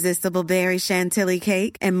 irresistible berry chantilly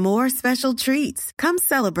cake, and more special treats. Come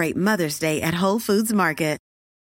celebrate Mother's Day at Whole Foods Market.